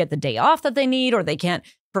get the day off that they need, or they can't.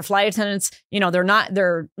 For flight attendants, they're not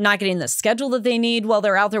getting the schedule that they need while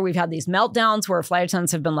they're out there. We've had these meltdowns where flight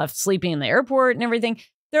attendants have been left sleeping in the airport and everything.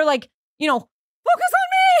 They're like, focus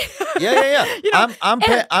on me. Yeah.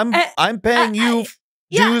 I'm paying you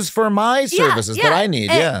dues for my services that I need.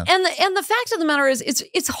 And the fact of the matter is,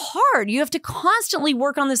 it's hard. You have to constantly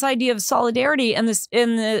work on this idea of solidarity and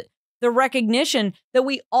the recognition that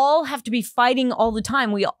we all have to be fighting all the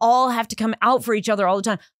time. We all have to come out for each other all the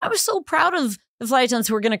time. I was so proud of the flight attendants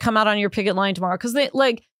who are going to come out on your picket line tomorrow because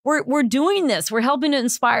we're doing this. We're helping to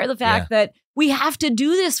inspire the fact that we have to do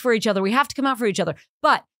this for each other. We have to come out for each other.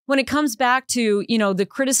 But when it comes back to, the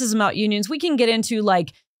criticism about unions, we can get into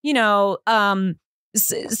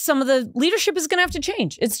some of the leadership is going to have to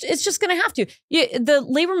change. It's just going to have to. The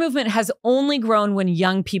labor movement has only grown when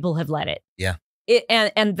young people have led it. Yeah.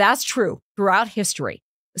 And that's true throughout history.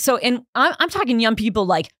 So, and I'm talking young people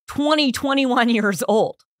like 20, 21 years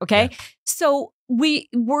old. Okay. Yeah. So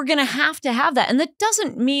we're going to have that. And that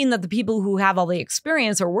doesn't mean that the people who have all the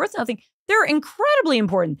experience are worth nothing. They're incredibly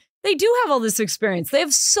important. They do have all this experience. They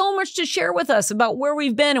have so much to share with us about where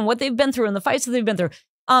we've been and what they've been through and the fights that they've been through.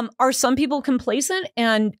 Are some people complacent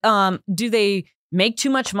and do they make too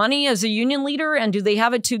much money as a union leader and do they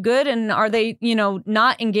have it too good and are they,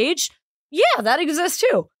 not engaged? Yeah, that exists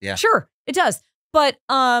too. Yeah. Sure, it does. But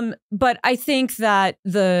I think that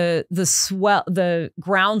the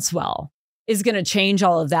groundswell is going to change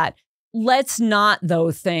all of that. Let's not,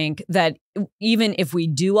 though, think that even if we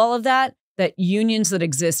do all of that, that unions that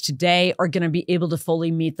exist today are going to be able to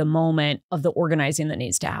fully meet the moment of the organizing that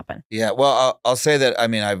needs to happen. Yeah, well, I'll say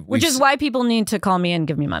that, which is why people need to call me and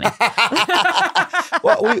give me money.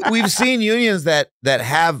 Well, we've seen unions that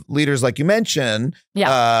have leaders like you mentioned,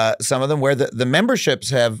 some of them where the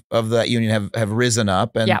memberships of that union have risen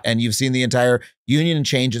up and you've seen the entire union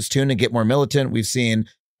change its tune and get more militant. We've seen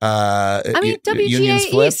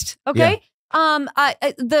WGA East, okay? Yeah.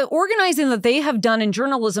 The organizing that they have done in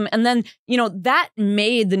journalism, and then, that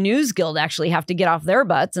made the News Guild actually have to get off their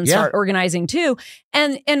butts and start organizing too.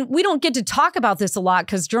 And we don't get to talk about this a lot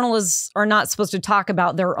because journalists are not supposed to talk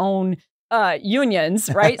about their own unions,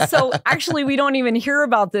 right? So actually, we don't even hear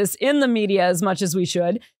about this in the media as much as we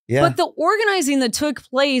should. Yeah. But the organizing that took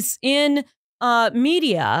place in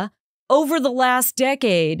media over the last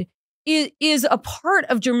decade is a part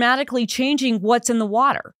of dramatically changing what's in the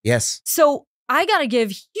water. Yes. So I got to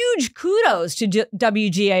give huge kudos to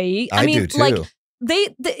WGAE. I do too.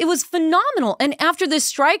 It was phenomenal. And after this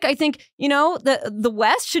strike, I think, the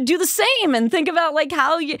West should do the same and think about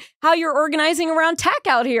how you're organizing around tech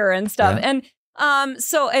out here and stuff. Yeah. And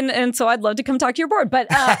so I'd love to come talk to your board, but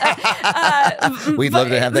we'd love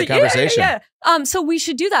to have that conversation. Yeah. So we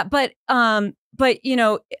should do that. But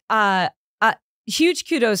huge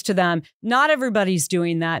kudos to them. Not everybody's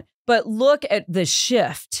doing that, but look at the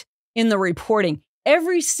shift in the reporting.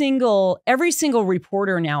 Every single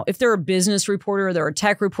reporter now, if they're a business reporter, they're a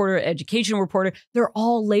tech reporter, education reporter, they're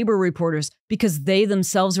all labor reporters because they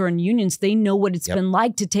themselves are in unions. They know what it's been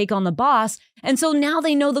like to take on the boss. And so now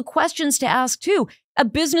they know the questions to ask too. A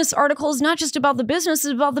business article is not just about the business,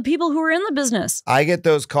 it's about the people who are in the business. I get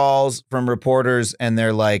those calls from reporters and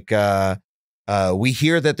they're like, we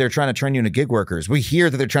hear that they're trying to turn you into gig workers. We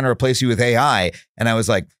hear that they're trying to replace you with AI. And I was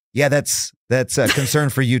like, yeah, that's a concern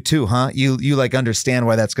for you too, huh? You understand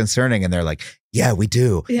why that's concerning. And they're like, yeah, we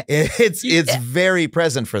do. Yeah. It's very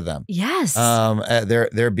present for them. Yes.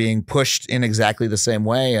 They're being pushed in exactly the same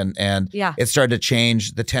way. And it started to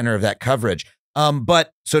change the tenor of that coverage.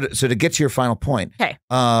 But so to get to your final point, okay.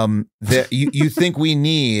 You think we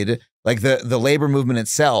need, the labor movement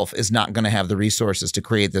itself is not going to have the resources to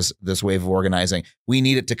create this wave of organizing. We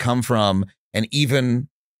need it to come from an even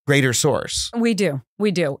greater source. We do.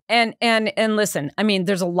 And listen,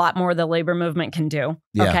 there's a lot more the labor movement can do.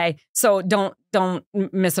 Yeah. Okay. So don't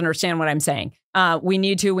misunderstand what I'm saying. We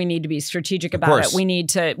need to be strategic about it. We need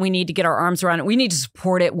to get our arms around it. We need to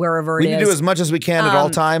support it wherever it is. We need to do as much as we can at all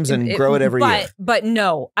times and grow it every year. But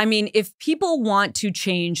no, if people want to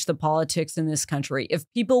change the politics in this country, if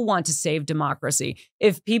people want to save democracy,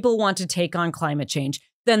 if people want to take on climate change,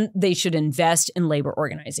 then they should invest in labor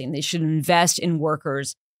organizing. They should invest in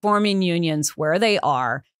workers forming unions where they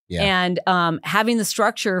are and having the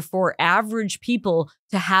structure for average people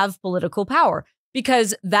to have political power,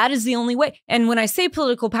 because that is the only way. And when I say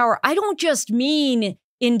political power, I don't just mean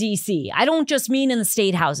in DC. I don't just mean in the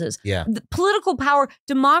state houses. Yeah. The political power,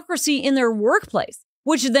 democracy in their workplace,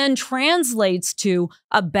 which then translates to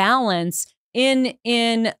a balance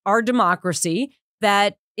in our democracy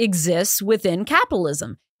that exists within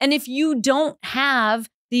capitalism. And if you don't have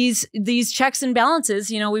these checks and balances,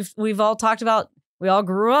 we've all talked about, we all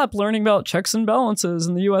grew up learning about checks and balances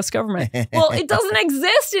in the U.S. government. Well, it doesn't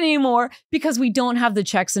exist anymore because we don't have the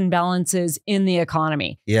checks and balances in the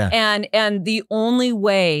economy. Yeah. And the only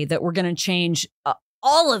way that we're going to change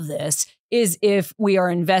all of this is if we are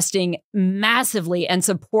investing massively and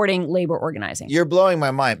supporting labor organizing. You're blowing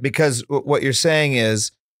my mind because what you're saying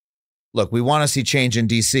is look, we want to see change in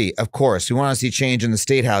DC. Of course, we want to see change in the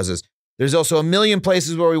state houses. There's also a million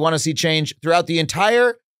places where we want to see change throughout the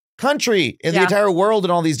entire country, in the entire world,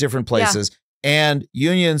 in all these different places. And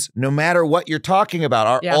unions, no matter what you're talking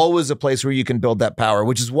about, are always a place where you can build that power,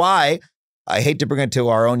 which is why I hate to bring it to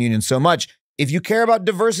our own union so much. If you care about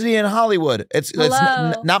diversity in Hollywood, it's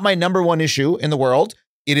not my number one issue in the world.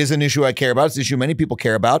 It is an issue I care about. It's an issue many people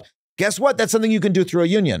care about. Guess what? That's something you can do through a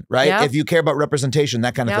union, right? Yep. If you care about representation,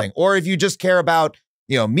 that kind of thing. Or if you just care about,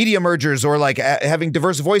 media mergers or like having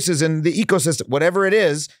diverse voices in the ecosystem, whatever it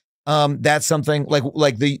is, that's something like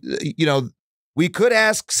we could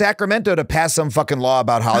ask Sacramento to pass some fucking law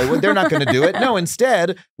about Hollywood. They're not going to do it. No,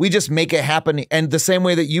 instead, we just make it happen. And the same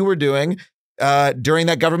way that you were doing during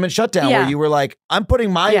that government shutdown where you were like,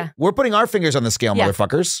 we're putting our fingers on the scale,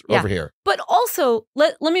 motherfuckers, over here. But also,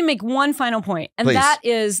 let me make one final point. And that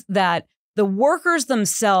is that the workers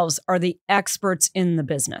themselves are the experts in the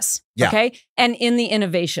business. Okay. And in the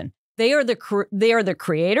innovation. They are the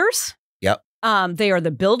creators. Yep. They are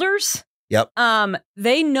the builders. Yep.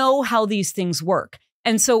 They know how these things work.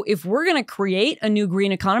 And so if we're going to create a new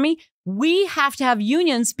green economy, we have to have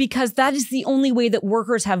unions because that is the only way that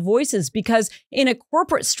workers have voices, because in a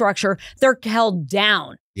corporate structure, they're held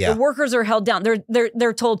down. The workers are held down.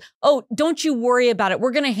 They're told, oh, don't you worry about it.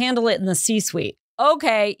 We're going to handle it in the C-suite.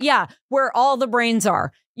 Okay. Yeah. Where all the brains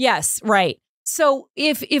are. Yes. Right. So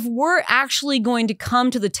if we're actually going to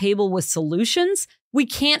come to the table with solutions, we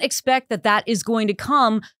can't expect that is going to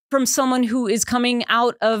come from someone who is coming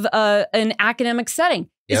out of an academic setting.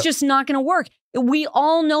 It's just not going to work. We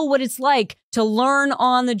all know what it's like to learn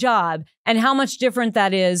on the job and how much different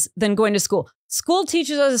that is than going to school. School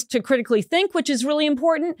teaches us to critically think, which is really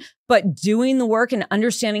important, but doing the work and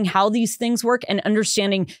understanding how these things work and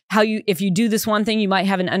understanding how if you do this one thing, you might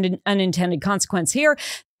have an unintended consequence here.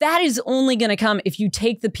 That is only going to come if you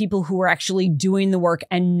take the people who are actually doing the work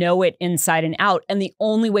and know it inside and out. And the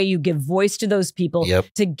only way you give voice to those people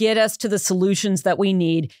to get us to the solutions that we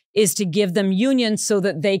need is to give them unions so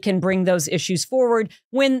that they can bring those issues forward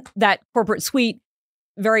when that corporate suite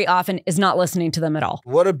very often is not listening to them at all.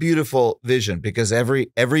 What a beautiful vision, because every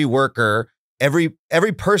worker, every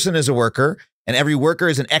person is a worker, and every worker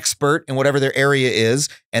is an expert in whatever their area is.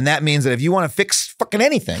 And that means that if you want to fix fucking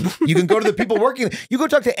anything, you can go to the people working. You go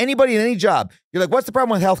talk to anybody in any job. You're like, what's the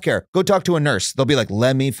problem with healthcare? Go talk to a nurse. They'll be like,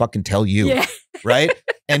 let me fucking tell you. Right?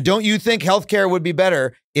 And don't you think healthcare would be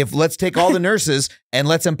better if let's take all the nurses and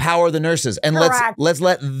let's empower the nurses and let's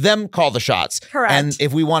let them call the shots. Correct. And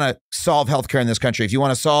if we want to solve healthcare in this country, if you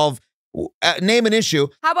want to solve name an issue.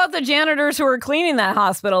 How about the janitors who are cleaning that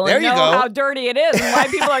hospital and know how dirty it is and why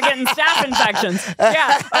people are getting staph infections?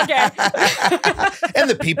 Yeah, okay. And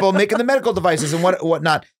the people making the medical devices and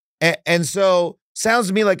whatnot. And so sounds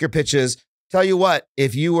to me like your pitch is, tell you what,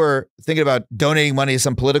 if you were thinking about donating money to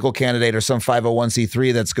some political candidate or some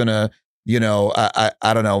 501c3 that's going to,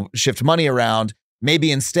 I don't know, shift money around,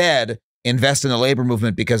 maybe instead invest in the labor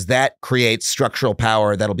movement, because that creates structural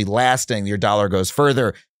power that'll be lasting. Your dollar goes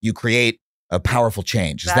further. You create a powerful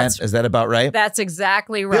change. Is that about right? That's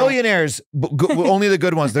exactly right. Billionaires, only the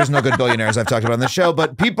good ones. There's no good billionaires I've talked about on the show,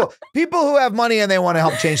 but people who have money and they want to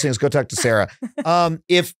help change things, go talk to Sara.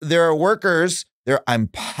 If there are workers, I'm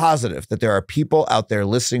positive that there are people out there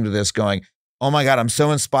listening to this going, oh my God, I'm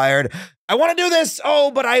so inspired. I want to do this.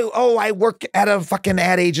 But I work at a fucking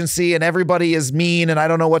ad agency and everybody is mean and I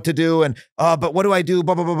don't know what to do. And, but what do I do?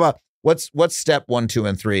 Blah, blah, blah, blah. What's step 1, 2,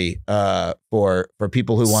 and 3 for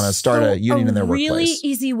people who want to start a union in their workplace? A really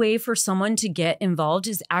easy way for someone to get involved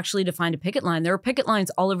is actually to find a picket line. There are picket lines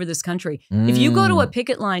all over this country. If you go to a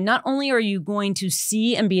picket line, not only are you going to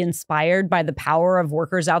see and be inspired by the power of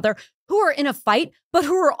workers out there who are in a fight, but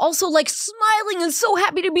who are also like smiling and so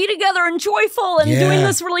happy to be together and joyful and doing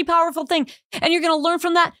this really powerful thing. And you're going to learn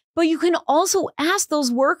from that. But you can also ask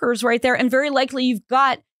those workers right there. And very likely you've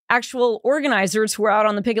got actual organizers who are out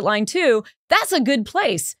on the picket line too. That's a good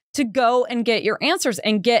place to go and get your answers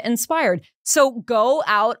and get inspired. So go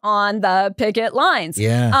out on the picket lines.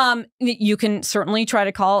 You can certainly try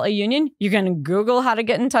to call a union. You can Google how to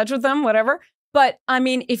get in touch with them, whatever. But I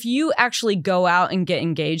mean, if you actually go out and get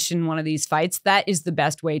engaged in one of these fights, that is the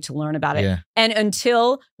best way to learn about it. And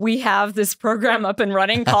until we have this program up and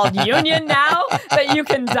running called Union Now, that you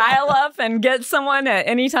can dial up and get someone at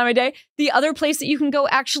any time of day, the other place that you can go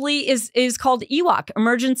actually is called EWOC,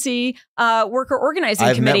 Emergency Worker Organizing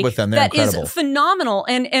Committee. I've met with them. They're incredible. That is phenomenal.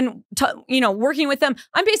 And working with them,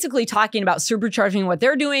 I'm basically talking about supercharging what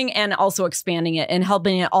they're doing and also expanding it and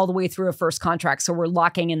helping it all the way through a first contract. So we're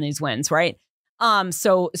locking in these wins, right?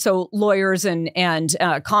 So lawyers and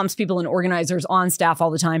comms people and organizers on staff all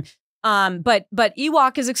the time. But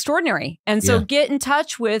EWOC is extraordinary. And so get in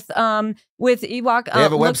touch with EWOC. They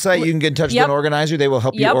have a website. You can get in touch with an organizer. They will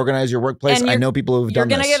help you organize your workplace. I know people who have done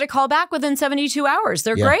this. You're going to get a call back within 72 hours.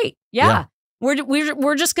 They're great. Yeah.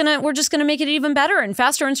 We're just gonna make it even better and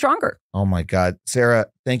faster and stronger. Oh my God. Sara,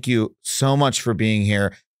 thank you so much for being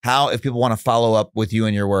here. If people want to follow up with you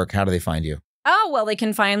and your work, how do they find you? Oh, well, they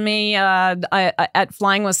can find me at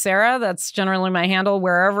Flying with Sara. That's generally my handle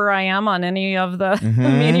wherever I am on any of the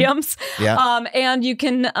mediums. Yeah. And you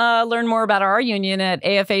can learn more about our union at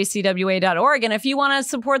afacwa.org. And if you want to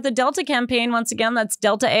support the Delta campaign, once again, that's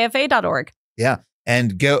deltaafa.org. Yeah.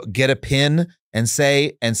 And go get a pin and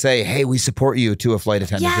say, hey, we support you to a flight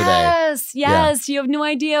attendant today. Yes. You have no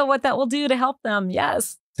idea what that will do to help them.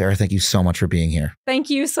 Yes. Sara, thank you so much for being here. Thank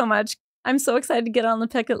you so much. I'm so excited to get on the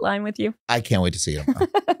picket line with you. I can't wait to see you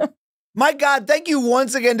tomorrow. My God, thank you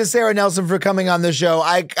once again to Sara Nelson for coming on the show.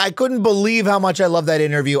 I couldn't believe how much I love that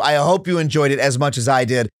interview. I hope you enjoyed it as much as I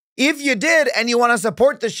did. If you did and you want to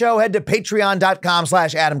support the show, head to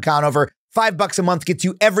patreon.com/Adam Conover. $5 a month gets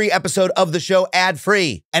you every episode of the show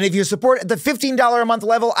ad-free. And if you support at the $15 a month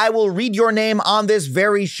level, I will read your name on this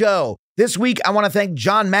very show. This week, I want to thank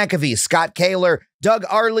John McAfee, Scott Kaler, Doug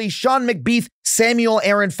Arley, Sean McBeath, Samuel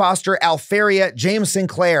Aaron Foster, Alferia, James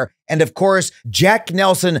Sinclair, and of course, Jack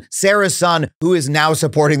Nelson, Sara's son, who is now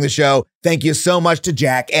supporting the show. Thank you so much to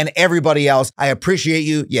Jack and everybody else. I appreciate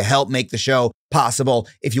you. You help make the show possible.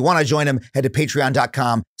 If you want to join him, head to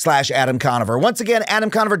patreon.com/Adam Conover. Once again,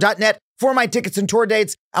 adamconover.net for my tickets and tour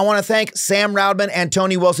dates. I want to thank Sam Roudman and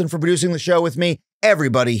Tony Wilson for producing the show with me.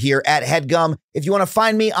 Everybody here at HeadGum. If you want to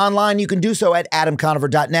find me online, you can do so at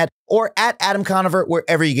adamconover.net or at Adam Conover,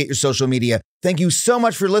 wherever you get your social media. Thank you so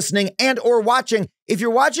much for listening and or watching. If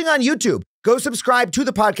you're watching on YouTube, go subscribe to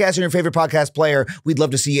the podcast in your favorite podcast player. We'd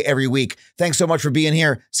love to see you every week. Thanks so much for being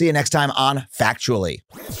here. See you next time on Factually.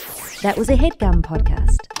 That was a HeadGum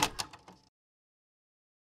podcast.